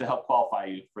properties to help qualify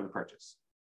you for the purchase.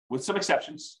 With some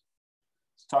exceptions.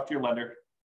 So talk to your lender.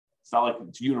 It's not like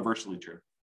it's universally true.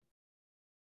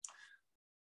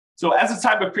 So as the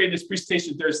time of creating this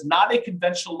presentation, there's not a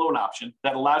conventional loan option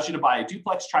that allows you to buy a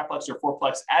duplex, triplex, or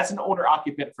fourplex as an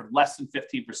owner-occupant for less than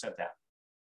 15% down.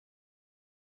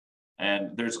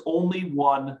 And there's only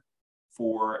one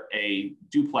for a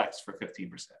duplex for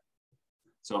 15%.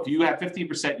 So if you have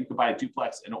 15%, you can buy a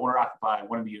duplex and owner-occupy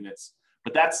one of the units.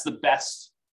 But that's the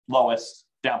best, lowest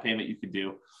down payment you can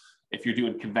do if you're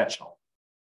doing conventional.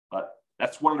 But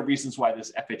that's one of the reasons why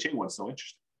this FHA one's so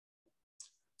interesting.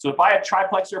 So to buy a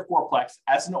triplex or a fourplex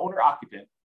as an owner-occupant,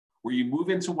 where you move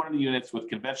into one of the units with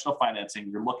conventional financing,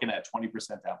 you're looking at 20%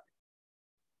 down payment.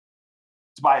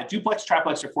 To buy a duplex,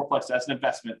 triplex, or fourplex as an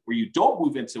investment, where you don't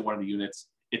move into one of the units,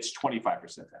 it's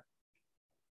 25% down,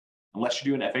 unless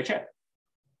you're doing FHA.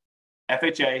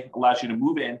 FHA allows you to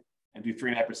move in and do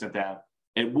 3.5% down.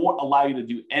 It won't allow you to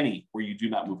do any where you do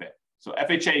not move in. So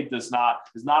FHA is not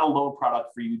a loan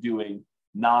product for you doing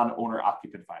non-owner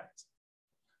occupant finance.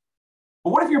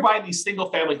 But what if you're buying these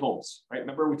single family homes, right?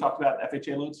 Remember we talked about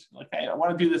FHA loans? Like, hey, I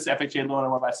want to do this FHA loan. I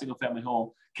want to buy a single family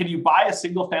home. Can you buy a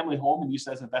single family home and use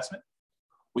it as an investment?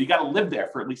 Well, you got to live there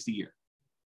for at least a year.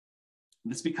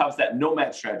 And this becomes that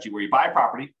nomad strategy where you buy a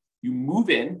property, you move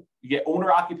in, you get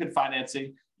owner occupant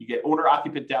financing, you get owner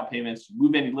occupant down payments, you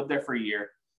move in, you live there for a year.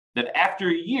 Then after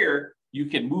a year, you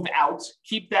can move out,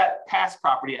 keep that past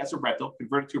property as a rental,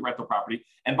 convert it to a rental property,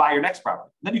 and buy your next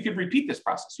property. Then you can repeat this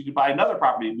process. You could buy another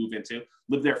property to move into,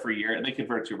 live there for a year, and then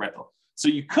convert it to a rental. So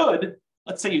you could,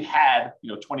 let's say you had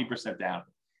 20% down.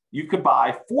 You could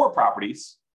buy 4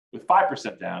 properties with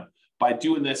 5% down by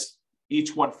doing this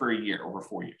each one for a year over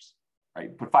 4 years.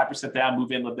 Right? Put 5% down,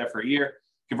 move in, live there for a year,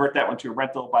 convert that one to a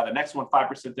rental, buy the next one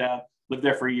 5% down, live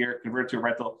there for a year, convert it to a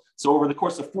rental. So over the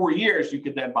course of 4 years, you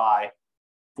could then buy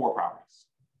 4 properties.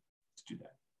 Let's do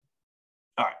that.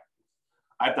 All right.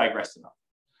 I've digressed enough.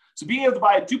 So being able to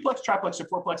buy a duplex, triplex, or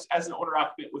fourplex as an owner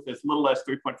occupant with as little as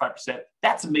 3.5%,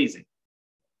 that's amazing.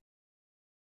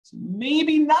 So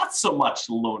maybe not so much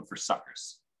the loan for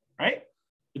suckers, right?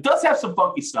 It does have some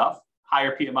funky stuff,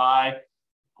 higher PMI,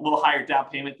 a little higher down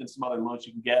payment than some other loans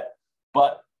you can get.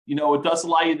 But, it does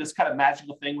allow you this kind of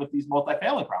magical thing with these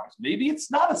multifamily properties. Maybe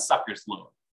it's not a sucker's loan.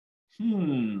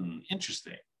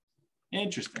 Interesting,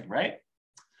 right?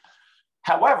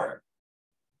 However,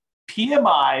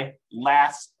 PMI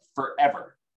lasts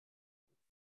forever.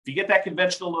 If you get that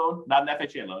conventional loan, not an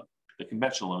FHA loan, the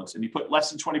conventional loans, and you put less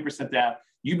than 20% down,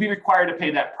 you'd be required to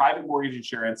pay that private mortgage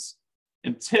insurance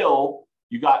until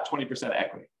you got 20%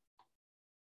 equity.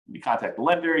 You contact the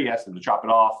lender, you ask them to drop it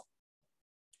off.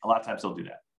 A lot of times they'll do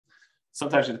that.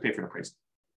 Sometimes you have to pay for an appraisal.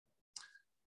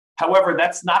 However,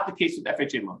 that's not the case with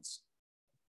FHA loans.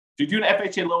 If you're doing an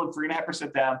FHA loan,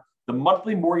 3.5% down, the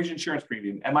monthly mortgage insurance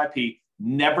premium, MIP,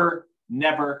 never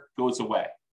goes away.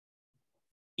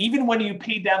 Even when you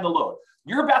pay down the loan,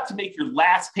 you're about to make your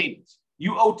last payment.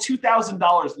 You owe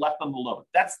 $2,000 left on the loan.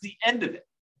 That's the end of it.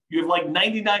 You have like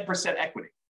 99% equity.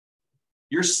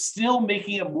 You're still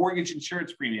making a mortgage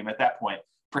insurance premium at that point,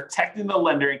 protecting the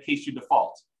lender in case you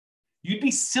default. You'd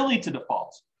be silly to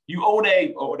default. You own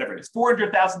whatever it is,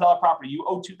 $400,000 property. You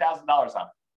owe $2,000 on it.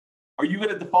 Are you going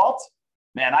to default?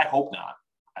 Man, I hope not.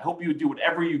 I hope you would do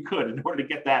whatever you could in order to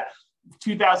get that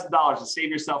 $2,000 to save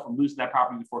yourself from losing that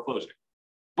property to foreclosure.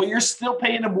 But you're still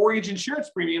paying a mortgage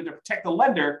insurance premium to protect the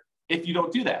lender if you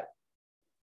don't do that.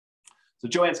 So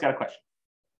Joanne's got a question.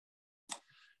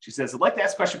 She says, I'd like to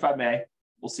ask a question if I may.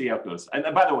 We'll see how it goes. And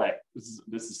by the way,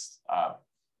 this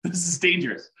is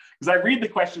dangerous because I read the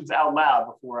questions out loud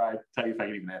before I tell you if I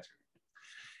can even answer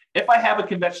it. If I have a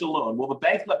conventional loan, will the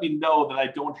bank let me know that I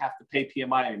don't have to pay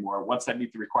PMI anymore once I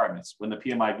meet the requirements when the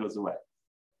PMI goes away?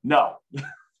 No.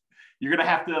 You're going to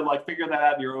have to figure that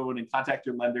out on your own and contact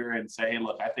your lender and say, hey,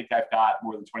 look, I think I've got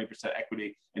more than 20%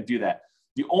 equity and do that.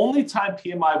 The only time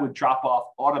PMI would drop off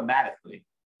automatically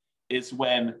is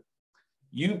when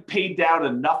you paid down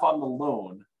enough on the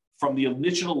loan from the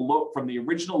original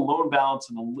loan balance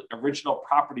and the original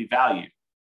property value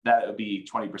that it would be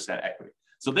 20% equity.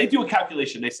 So they do a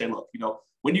calculation. They say, look,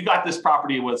 when you got this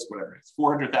property, it was whatever it's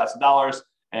 $400,000,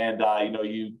 and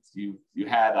you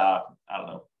had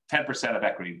 10% of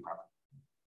equity in the property.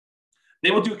 They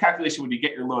will do a calculation when you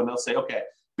get your loan. They'll say, okay,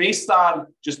 based on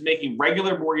just making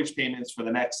regular mortgage payments for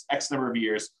the next X number of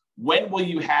years, when will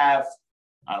you have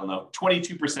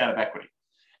 22% of equity?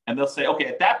 And they'll say, okay,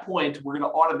 at that point, we're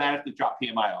going to automatically drop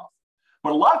PMI off.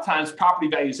 But a lot of times, property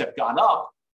values have gone up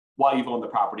while you've owned the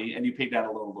property and you paid down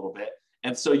a little bit.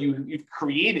 And so you've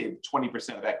created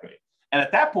 20% of equity. And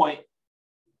at that point,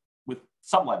 with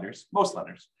some lenders, most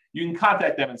lenders, you can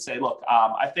contact them and say, look,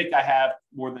 I think I have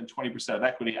more than 20% of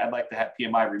equity. I'd like to have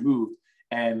PMI removed.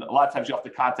 And a lot of times you have to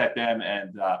contact them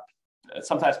and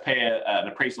sometimes pay an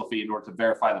appraisal fee in order to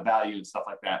verify the value and stuff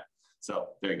like that. So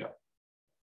there you go.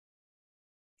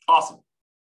 Awesome.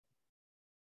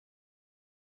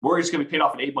 Mortgage is going to be paid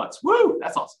off in 8 months. Woo!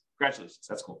 That's awesome. Congratulations.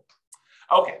 That's cool.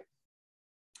 Okay.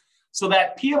 So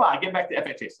that PMI, getting back to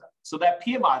FHA stuff. So that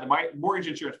PMI, the mortgage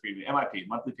insurance premium, MIP,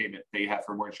 monthly payment that you have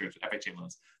for mortgage insurance with FHA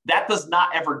loans, that does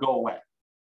not ever go away,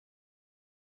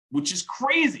 which is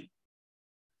crazy.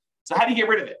 So how do you get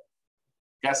rid of it?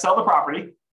 You got to sell the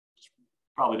property.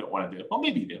 Probably don't want to do it. Well,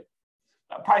 maybe you do.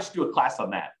 Probably should do a class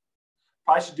on that.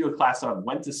 Probably should do a class on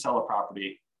when to sell a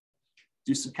property.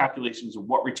 Do some calculations of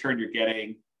what return you're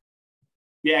getting.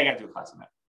 Yeah, I got to do a class on that.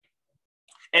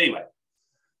 Anyway,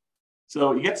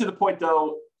 so you get to the point,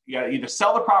 though, you got to either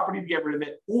sell the property to get rid of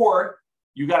it, or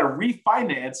you got to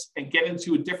refinance and get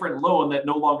into a different loan that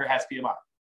no longer has PMI.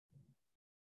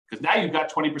 Because now you've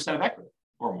got 20% of equity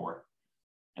or more.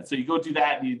 And so you go do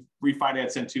that and you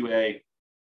refinance into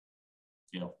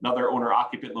another owner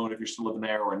occupant loan if you're still living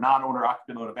there, or a non-owner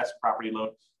occupant loan, investment property loan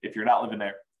if you're not living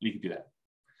there. You can do that.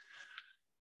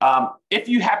 If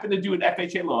you happen to do an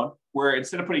FHA loan where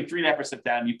instead of putting 3.5%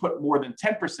 down, you put more than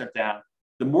 10% down,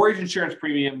 the mortgage insurance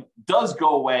premium does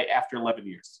go away after 11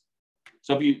 years.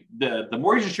 So if the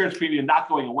mortgage insurance premium not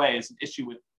going away is an issue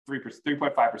with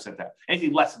 3.5% down,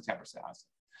 anything less than 10%, honestly.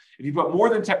 If you put more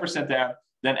than 10% down,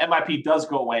 then MIP does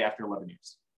go away after 11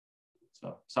 years.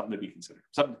 So something to be considered,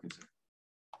 something to consider.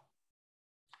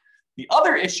 The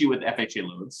other issue with FHA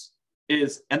loans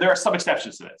is, and there are some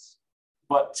exceptions to this,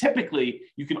 but typically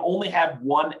you can only have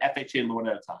one FHA loan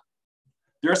at a time.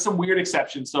 There are some weird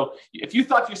exceptions. So if you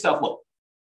thought to yourself, look,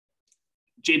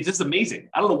 James, this is amazing.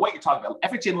 I don't know what you're talking about.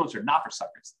 FHA loans are not for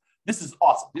suckers. This is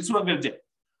awesome. This is what I'm going to do.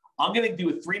 I'm going to do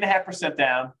a 3.5%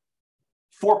 down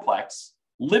fourplex,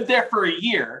 live there for a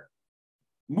year,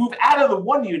 move out of the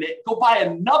one unit, go buy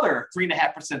another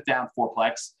 3.5% down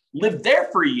fourplex, live there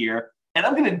for a year, and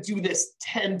I'm going to do this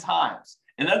 10 times.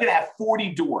 And I'm going to have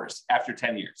 40 doors after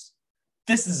 10 years.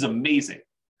 This is amazing.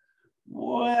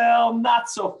 Well, not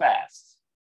so fast.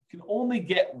 You can only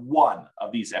get one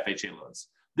of these FHA loans.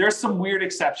 There's some weird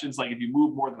exceptions, like if you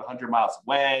move more than 100 miles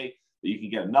away, that you can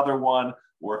get another one.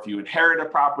 Or if you inherit a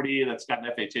property that's got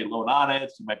an FHA loan on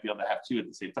it, you might be able to have two at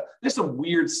the same time. There's some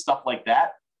weird stuff like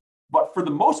that. But for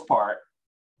the most part,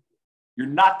 you're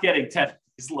not getting 10 of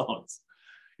these loans.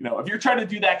 If you're trying to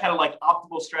do that kind of like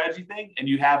optimal strategy thing, and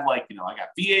you have I got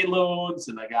VA loans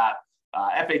and I got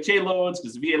FHA loans,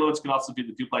 because the VA loans can also be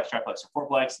the duplex, triplex, or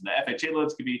fourplex, and the FHA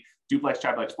loans can be duplex,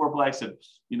 triplex, fourplex. And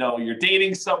you're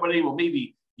dating somebody, well,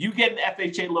 maybe you get an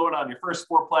FHA loan on your first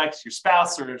fourplex, your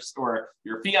spouse or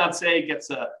your fiance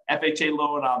gets a FHA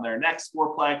loan on their next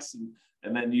fourplex,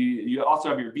 and then you also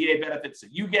have your VA benefits. So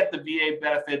you get the VA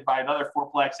benefit by another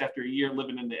fourplex after a year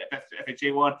living in the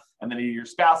FHA one, and then your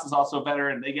spouse is also a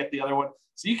veteran and they get the other one.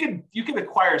 So you can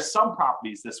acquire some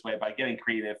properties this way by getting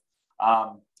creative,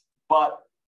 but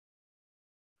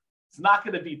it's not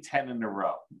going to be 10 in a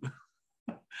row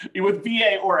with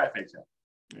VA or FHA.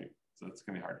 Right? So it's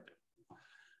going to be hard to do.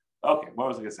 Okay, what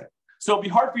was I going to say? So it'd be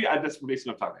hard for you. That's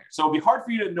basically what I'm talking about here. So it'd be hard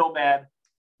for you to nomad,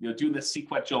 doing this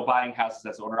sequential buying houses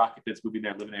as owner occupants, moving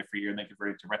there, living there for a year, and then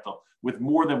converting to rental with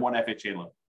more than one FHA loan.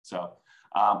 So,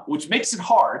 which makes it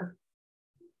hard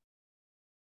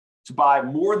to buy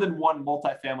more than one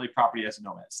multifamily property as a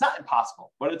nomad. It's not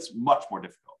impossible, but it's much more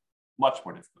difficult. Much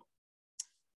more difficult.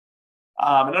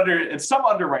 And some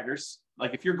underwriters,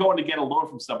 like if you're going to get a loan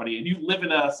from somebody and you live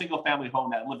in a single family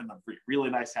home that live in a really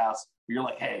nice house, you're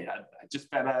like, hey, I just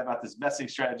found out about this vesting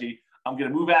strategy. I'm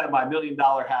going to move out of my $1 million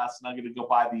house and I'm going to go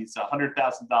buy these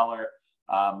 $100,000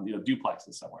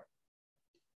 duplexes somewhere.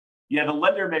 Yeah, the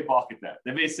lender may balk at that.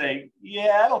 They may say,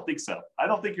 yeah, I don't think so. I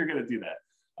don't think you're going to do that.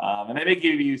 And they may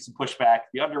give you some pushback.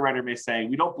 The underwriter may say,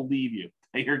 we don't believe you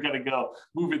that you're going to go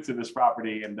move into this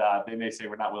property. And they may say,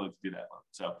 we're not willing to do that loan.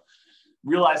 So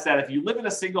realize that if you live in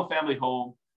a single family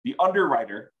home, the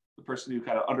underwriter, the person who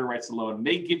kind of underwrites the loan,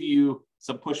 may give you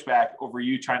some pushback over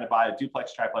you trying to buy a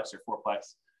duplex, triplex, or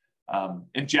fourplex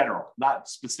in general, not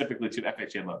specifically to an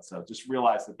FHA loan. So just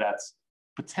realize that that's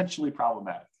potentially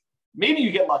problematic. Maybe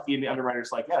you get lucky and the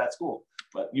underwriter's like, yeah, that's cool.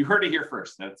 But you heard it here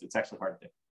first. It's actually hard to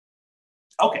do.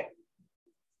 Okay.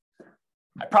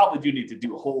 I probably do need to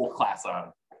do a whole class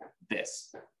on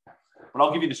this, but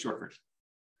I'll give you the short version.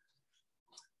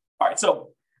 All right, so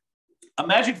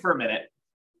imagine for a minute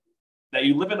that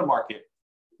you live in a market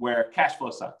where cash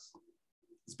flow sucks.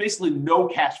 There's basically no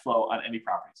cash flow on any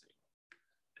properties.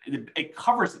 It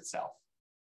covers itself,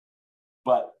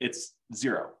 but it's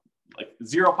zero, like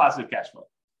zero positive cash flow.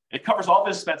 It covers all the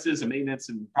expenses and maintenance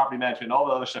and property management, all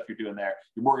the other stuff you're doing there,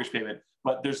 your mortgage payment,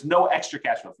 but there's no extra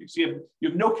cash flow for you. So you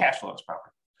have no cash flow on this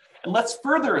property. And let's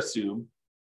further assume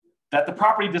that the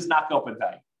property does not go up in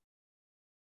value.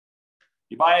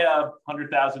 You buy a $100,000,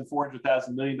 $400,000, $1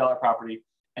 million property,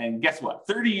 and guess what?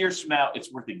 30 years from now, it's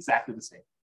worth exactly the same.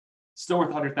 Still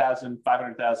worth $100,000,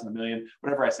 $500,000, $1 million,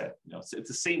 whatever I said. It's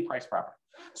the same price property.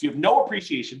 So you have no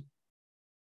appreciation,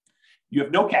 you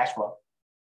have no cash flow,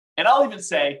 and I'll even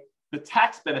say the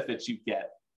tax benefits you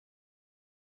get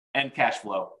and cash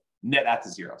flow net out to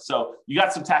zero. So you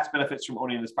got some tax benefits from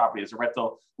owning this property as a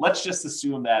rental. Let's just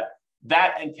assume that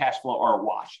and cash flow are a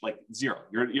wash, like zero.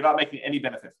 You're not making any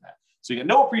benefit from that. So you get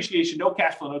no appreciation, no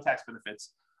cash flow, no tax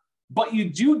benefits, but you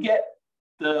do get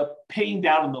the paying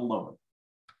down on the loan.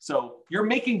 So you're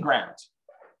making ground.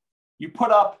 You put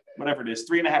up whatever it is,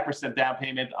 3.5% down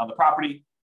payment on the property,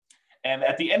 And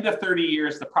at the end of 30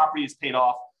 years, the property is paid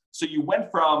off. So you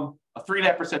went from a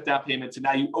 3.5% down payment to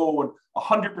now you own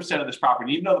 100% of this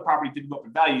property. Even though the property didn't go up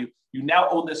in value, you now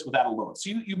own this without a loan.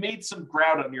 So you made some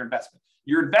ground on your investment.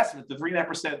 Your investment, the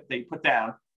 3.5% they put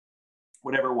down,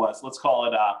 whatever it was, let's call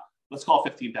it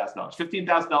 $15,000.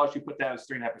 $15,000 you put down is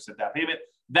 3.5% down payment.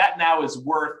 That now is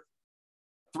worth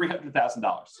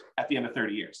 $300,000 at the end of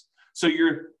 30 years. So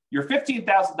your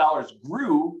 $15,000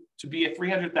 grew to be a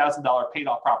 $300,000 paid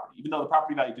off property, even though the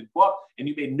property value didn't go up and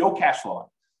you made no cash flow on it.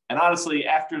 And honestly,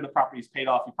 after the property is paid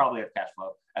off, you probably have cash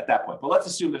flow at that point. But let's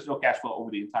assume there's no cash flow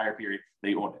over the entire period that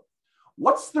you owned it.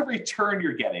 What's the return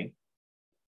you're getting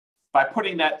by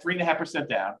putting that 3.5%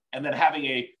 down and then having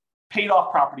a paid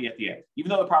off property at the end, even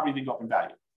though the property didn't go up in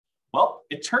value? Well,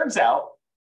 it turns out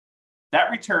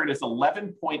that return is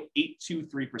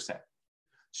 11.823%.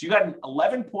 So you got an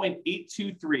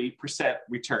 11.823%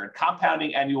 return,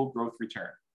 compounding annual growth return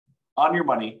on your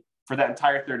money for that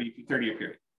entire 30-year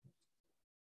period.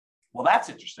 Well, that's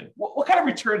interesting. What kind of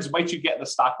returns might you get in the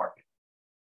stock market?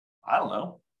 I don't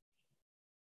know.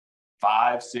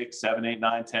 5, 6, 7, 8,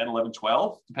 9, 10, 11,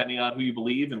 12, depending on who you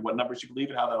believe and what numbers you believe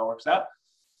and how that all works out.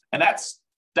 And that's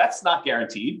not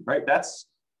guaranteed, right? That's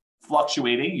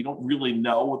fluctuating. You don't really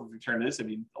know what the return is. I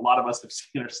mean, a lot of us have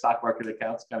seen our stock market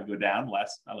accounts kind of go down the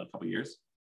last, I don't know, couple of years.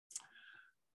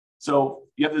 So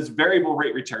you have this variable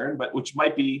rate return, but which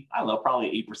might be, I don't know,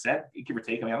 probably 8%, give or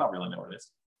take. I mean, I don't really know what it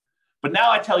is. But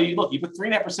now I tell you, look, you put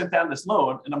 3.5% down this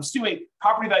loan, and I'm assuming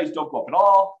property values don't go up at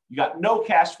all. You got no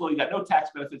cash flow. You got no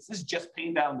tax benefits. This is just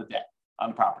paying down the debt on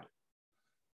the property.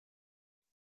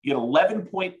 You get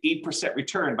 11.8%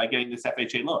 return by getting this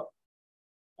FHA loan.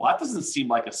 Well, that doesn't seem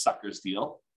like a sucker's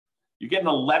deal. You're getting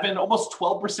 11, almost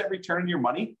 12% return on your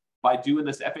money by doing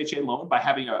this FHA loan, by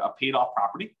having a paid off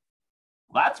property.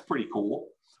 Well, that's pretty cool.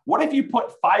 What if you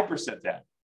put 5% down?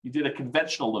 You did a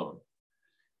conventional loan.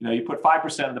 You know, you put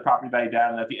 5% of the property value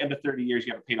down, and at the end of 30 years,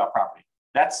 you have a paid off property.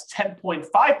 That's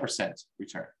 10.5%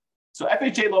 return. So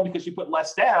FHA loan, because you put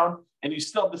less down and you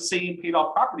still have the same paid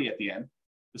off property at the end,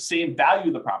 the same value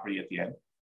of the property at the end,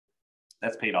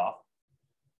 that's paid off.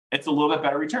 It's a little bit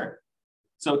better return.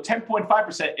 So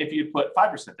 10.5% if you put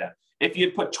 5% down. If you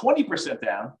put 20%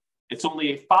 down, it's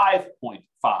only a 5.511%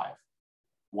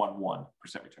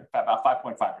 return, about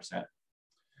 5.5%.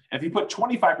 If you put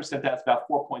 25% down, it's about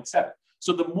 4.7.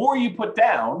 So the more you put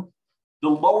down, the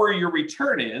lower your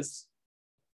return is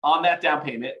on that down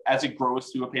payment as it grows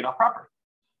to a paid off property.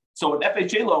 So an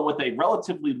FHA loan with a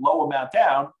relatively low amount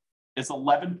down is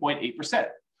 11.8%.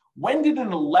 When did an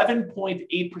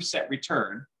 11.8%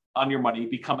 return on your money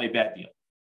become a bad deal?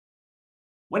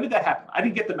 When did that happen? I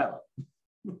didn't get the memo.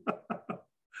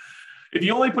 If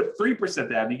you only put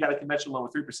 3% down, you got a conventional loan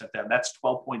with 3% down, that's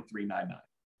 12.399.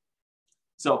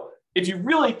 So if you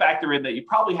really factor in that you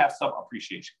probably have some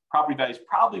appreciation, property values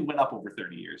probably went up over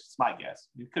 30 years. It's my guess.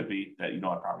 It could be that you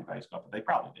don't have property values go up, but they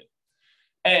probably did.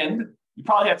 And you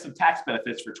probably had some tax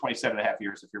benefits for 27.5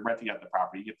 years. If you're renting out the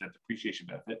property, you get that depreciation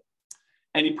benefit.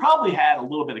 And you probably had a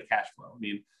little bit of cash flow. I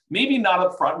mean, maybe not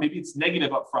up front, maybe it's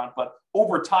negative up front, but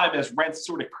over time as rents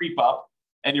sort of creep up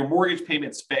and your mortgage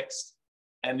payment's fixed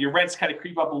and your rents kind of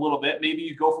creep up a little bit, maybe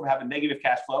you go from having negative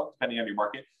cash flow, depending on your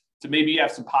market, to maybe you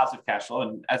have some positive cash flow.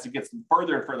 And as it gets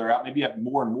further and further out, maybe you have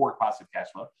more and more positive cash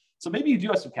flow. So maybe you do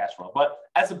have some cash flow, but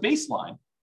as a baseline,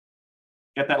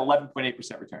 get that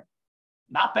 11.8% return.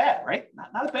 Not bad, right?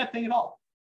 Not a bad thing at all.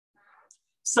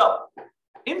 So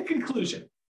in conclusion,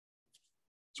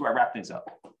 that's where I wrap things up.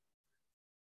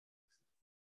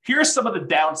 Here are some of the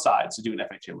downsides to doing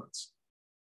FHA loans.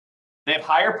 They have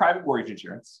higher private mortgage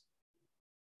insurance.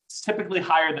 It's typically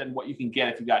higher than what you can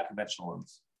get if you got conventional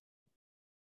loans.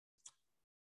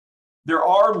 There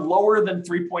are lower than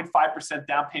 3.5%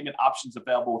 down payment options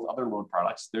available with other loan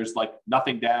products. There's like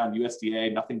nothing down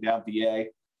USDA, nothing down VA,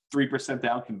 3%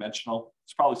 down conventional.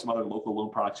 There's probably some other local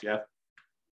loan products you have.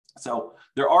 So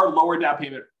there are lower down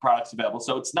payment products available.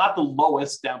 So it's not the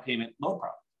lowest down payment loan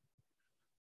product.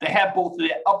 They have both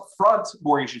the upfront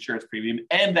mortgage insurance premium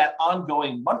and that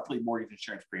ongoing monthly mortgage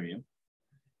insurance premium.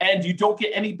 And you don't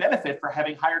get any benefit for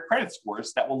having higher credit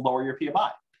scores that will lower your PMI.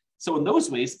 So in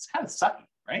those ways, it's kind of sucky,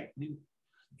 right? I mean,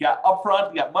 you got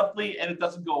upfront, you got monthly, and it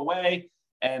doesn't go away.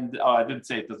 And I didn't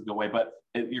say it doesn't go away, but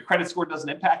your credit score doesn't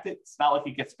impact it. It's not like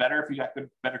it gets better if you got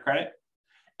better credit.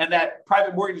 And that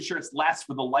private mortgage insurance lasts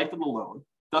for the life of the loan,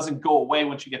 doesn't go away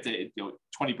once you get to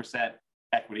 20%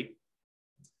 equity.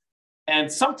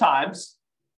 And sometimes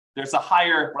there's a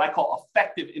higher, what I call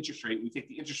effective interest rate. We take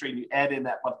the interest rate and you add in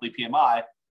that monthly PMI.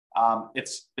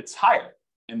 It's higher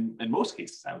in most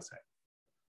cases, I would say.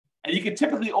 And you can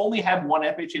typically only have one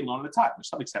FHA loan at a time. There's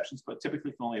some exceptions, but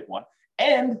typically you can only have one.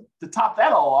 And to top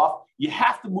that all off, you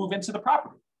have to move into the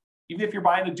property. Even if you're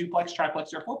buying a duplex,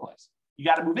 triplex, or fourplex, you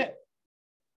got to move in.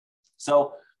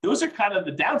 So those are kind of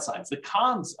the downsides, the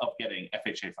cons of getting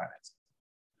FHA financing.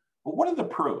 But what are the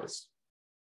pros?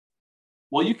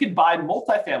 Well, you can buy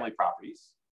multifamily properties,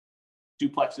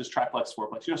 duplexes, triplex,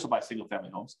 fourplex. You also buy single family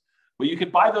homes, but you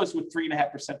can buy those with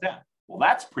 3.5% down. Well,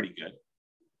 that's pretty good.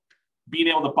 Being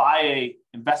able to buy a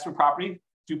investment property,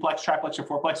 duplex, triplex, or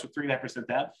fourplex with 3.5%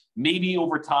 down. Maybe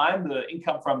over time, the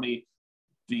income from the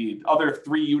other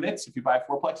 3 units, if you buy a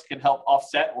fourplex, can help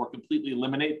offset or completely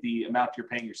eliminate the amount you're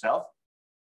paying yourself.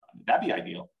 That'd be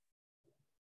ideal.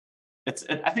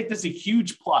 I think this is a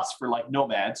huge plus for like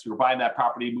nomads who are buying that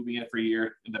property, moving in for a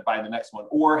year, and then buying the next one,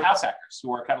 or house hackers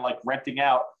who are kind of like renting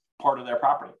out part of their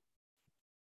property.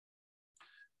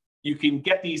 You can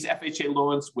get these FHA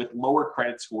loans with lower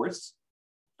credit scores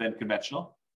than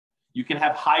conventional. You can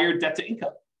have higher debt to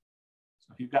income.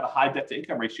 So if you've got a high debt to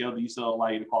income ratio, these will allow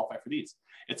you to qualify for these.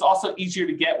 It's also easier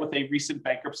to get with a recent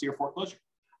bankruptcy or foreclosure.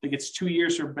 I think it's 2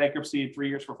 years for bankruptcy and 3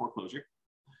 years for foreclosure.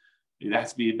 It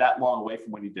has to be that long away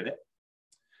from when you did it.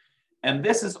 And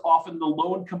this is often the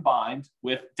loan combined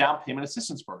with down payment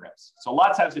assistance programs. So a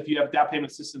lot of times if you have down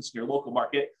payment assistance in your local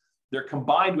market, they're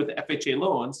combined with FHA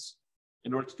loans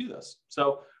in order to do this.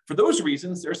 So for those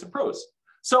reasons, there's some pros.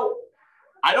 So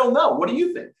I don't know. What do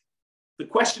you think? The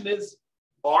question is,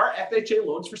 are FHA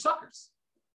loans for suckers?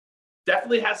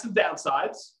 Definitely has some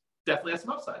downsides, definitely has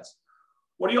some upsides.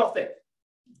 What do you all think?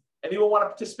 Anyone want to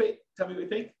participate? Tell me what you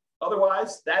think.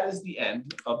 Otherwise, that is the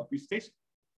end of the presentation.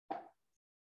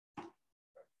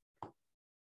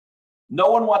 No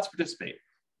one wants to participate.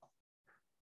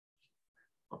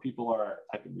 Or people are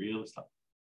typing real stuff.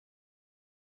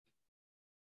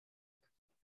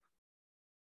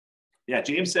 Yeah,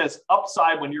 James says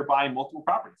upside when you're buying multiple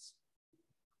properties.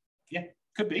 Yeah,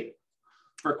 could be.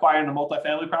 For acquiring the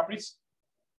multifamily properties.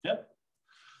 Yeah,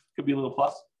 could be a little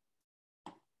plus.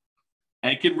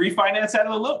 And you can refinance out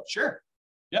of the loan. Sure.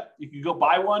 Yep, you can go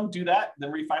buy one, do that,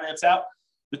 then refinance out.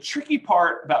 The tricky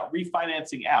part about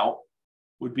refinancing out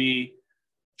would be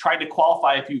trying to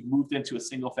qualify if you've moved into a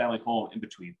single family home in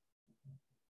between.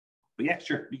 But yeah,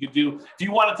 sure, you could do, if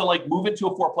you wanted to like move into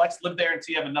a fourplex, live there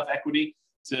until you have enough equity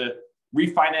to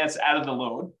refinance out of the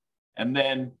loan and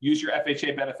then use your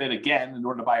FHA benefit again in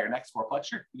order to buy your next fourplex,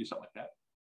 sure, you can do something like that.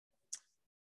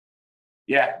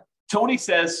 Yeah, Tony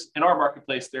says in our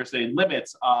marketplace, there's a limit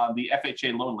on the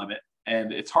FHA loan limit,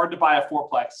 and it's hard to buy a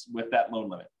fourplex with that loan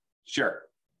limit. Sure,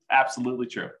 absolutely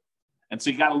true. And so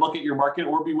you got to look at your market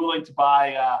or be willing to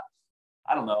buy,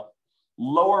 I don't know,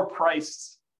 lower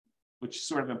priced, which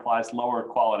sort of implies lower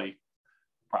quality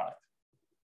product.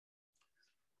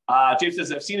 James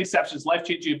says, I've seen exceptions,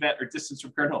 life-changing event or distance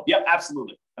from current home. Yep,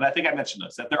 absolutely. And I think I mentioned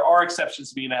this, that there are exceptions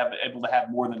to being able to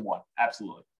have more than one.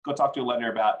 Absolutely. Go talk to a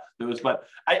lender about those. But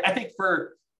I think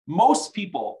for most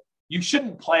people, you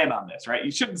shouldn't plan on this, right?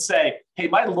 You shouldn't say, hey,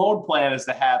 my loan plan is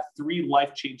to have 3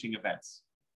 life-changing events.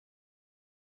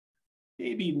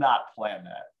 Maybe not plan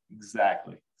that.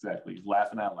 Exactly.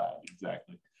 Laughing out loud.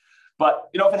 Exactly. But,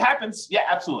 if it happens, yeah,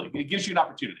 absolutely. It gives you an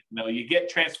opportunity. You get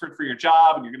transferred for your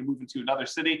job and you're going to move into another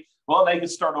city. Well, then you can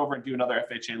start over and do another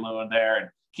FHA loan there and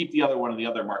keep the other one in the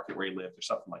other market where you live or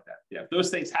something like that. Yeah, if those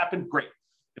things happen, great.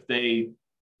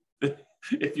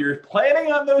 If you're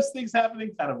planning on those things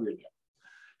happening, kind of weird.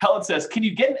 Helen says, can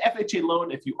you get an FHA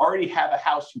loan if you already have a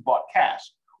house you bought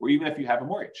cash or even if you have a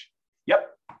mortgage? Yep,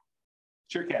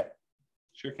 sure can.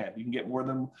 Sure can. You can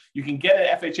get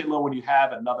an FHA loan when you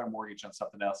have another mortgage on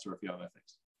something else or if you have other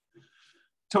things.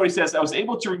 Tony says, I was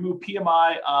able to remove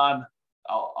PMI on,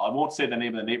 I won't say the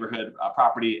name of the neighborhood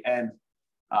property, and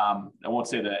I won't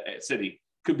say the city,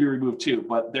 could be removed too,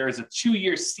 but there is a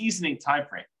 2-year seasoning time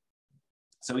frame.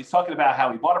 So he's talking about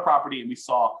how he bought a property and we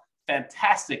saw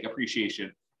fantastic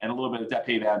appreciation and a little bit of debt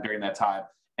pay down during that time.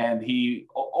 And he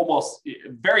almost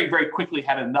very, very quickly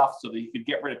had enough so that he could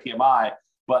get rid of PMI.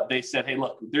 But they said, hey,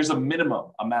 look, there's a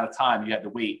minimum amount of time you had to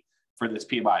wait for this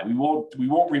PMI. We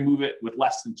won't remove it with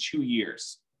less than 2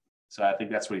 years. So I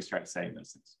think that's what he's trying to say in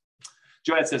those things.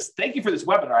 Joanne says, thank you for this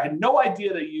webinar. I had no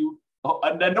idea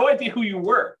I had no idea who you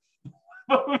were.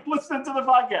 Listen to the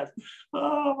podcast.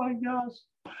 Oh my gosh.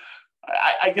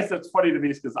 I guess that's funny to me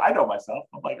because I know myself.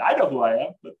 I'm like, I know who I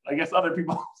am, but I guess other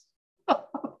people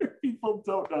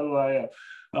don't know who I am.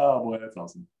 Oh boy, that's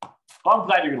awesome. Well, I'm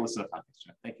glad you're going to listen to the podcast,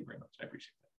 John. Thank you very much. I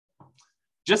appreciate that.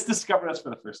 Just discovered us for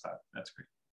the first time. That's great.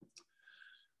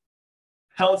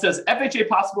 Helen says, FHA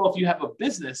possible if you have a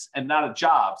business and not a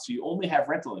job, so you only have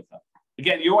rental income.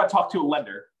 Again, you want to talk to a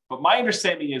lender, But my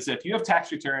understanding is if you have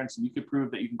tax returns and you can prove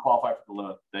that you can qualify for the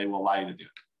loan, they will allow you to do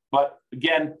it. But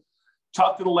again,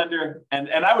 talk to the lender. And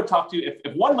I would talk to,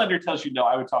 if one lender tells you no,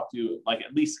 I would talk to like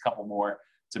at least a couple more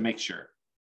to make sure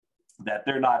that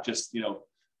they're not just,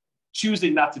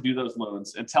 choosing not to do those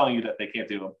loans and telling you that they can't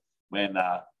do them when,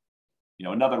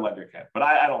 another lender can. But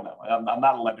I don't know. I'm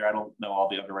not a lender. I don't know all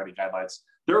the underwriting guidelines.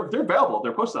 They're available.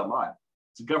 They're posted online.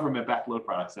 It's a government-backed loan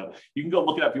product. So you can go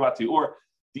look it up if you want to. Or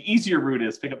the easier route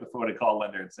is pick up the phone and call a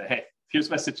lender and say, hey, here's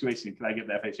my situation. Can I get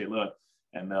an FHA loan?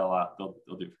 And they'll do it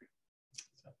for you.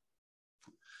 So.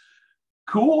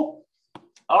 Cool.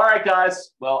 All right, guys.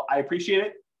 Well, I appreciate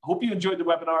it. Hope you enjoyed the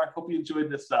webinar. Hope you enjoyed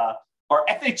this, our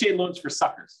FHA Loans for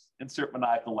Suckers. Insert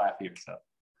maniacal laugh here. So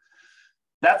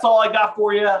that's all I got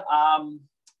for you.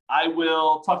 I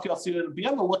will talk to you all soon. Be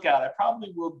on the lookout. I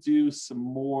probably will do some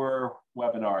more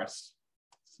webinars.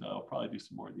 So I'll probably do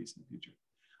some more of these in the future.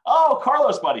 Oh,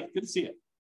 Carlos, buddy. Good to see you.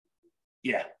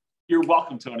 Yeah, you're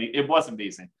welcome, Tony. It was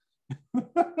amazing.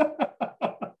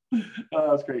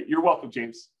 That's great. You're welcome,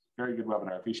 James. Very good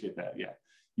webinar. I appreciate that. Yeah,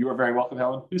 you are very welcome,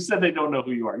 Helen. Who said they don't know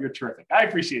who you are? You're terrific. I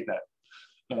appreciate that.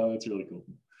 That's really cool.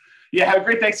 Yeah, have a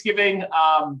great Thanksgiving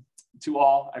to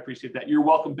all. I appreciate that. You're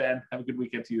welcome, Ben. Have a good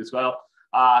weekend to you as well.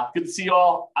 Good to see you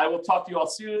all. I will talk to you all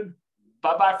soon.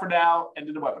 Bye-bye for now. End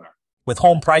of the webinar. With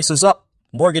home prices up,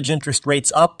 mortgage interest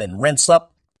rates up, and rents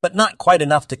up, but not quite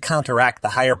enough to counteract the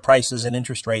higher prices and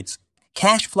interest rates,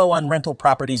 cash flow on rental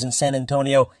properties in San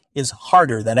Antonio is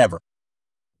harder than ever.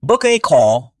 Book a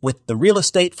call with the Real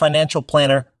Estate Financial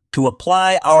Planner to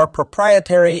apply our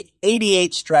proprietary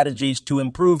 88 strategies to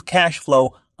improve cash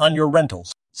flow on your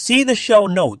rentals. See the show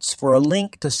notes for a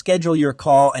link to schedule your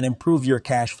call and improve your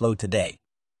cash flow today.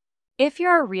 If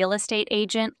you're a real estate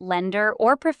agent, lender,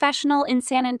 or professional in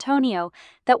San Antonio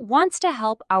that wants to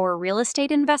help our real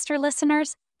estate investor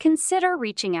listeners, consider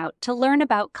reaching out to learn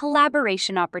about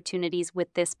collaboration opportunities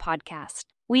with this podcast.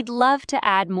 We'd love to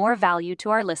add more value to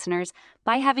our listeners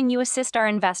by having you assist our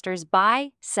investors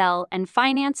buy, sell, and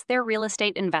finance their real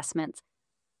estate investments.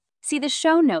 See the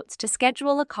show notes to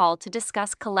schedule a call to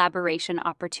discuss collaboration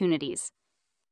opportunities.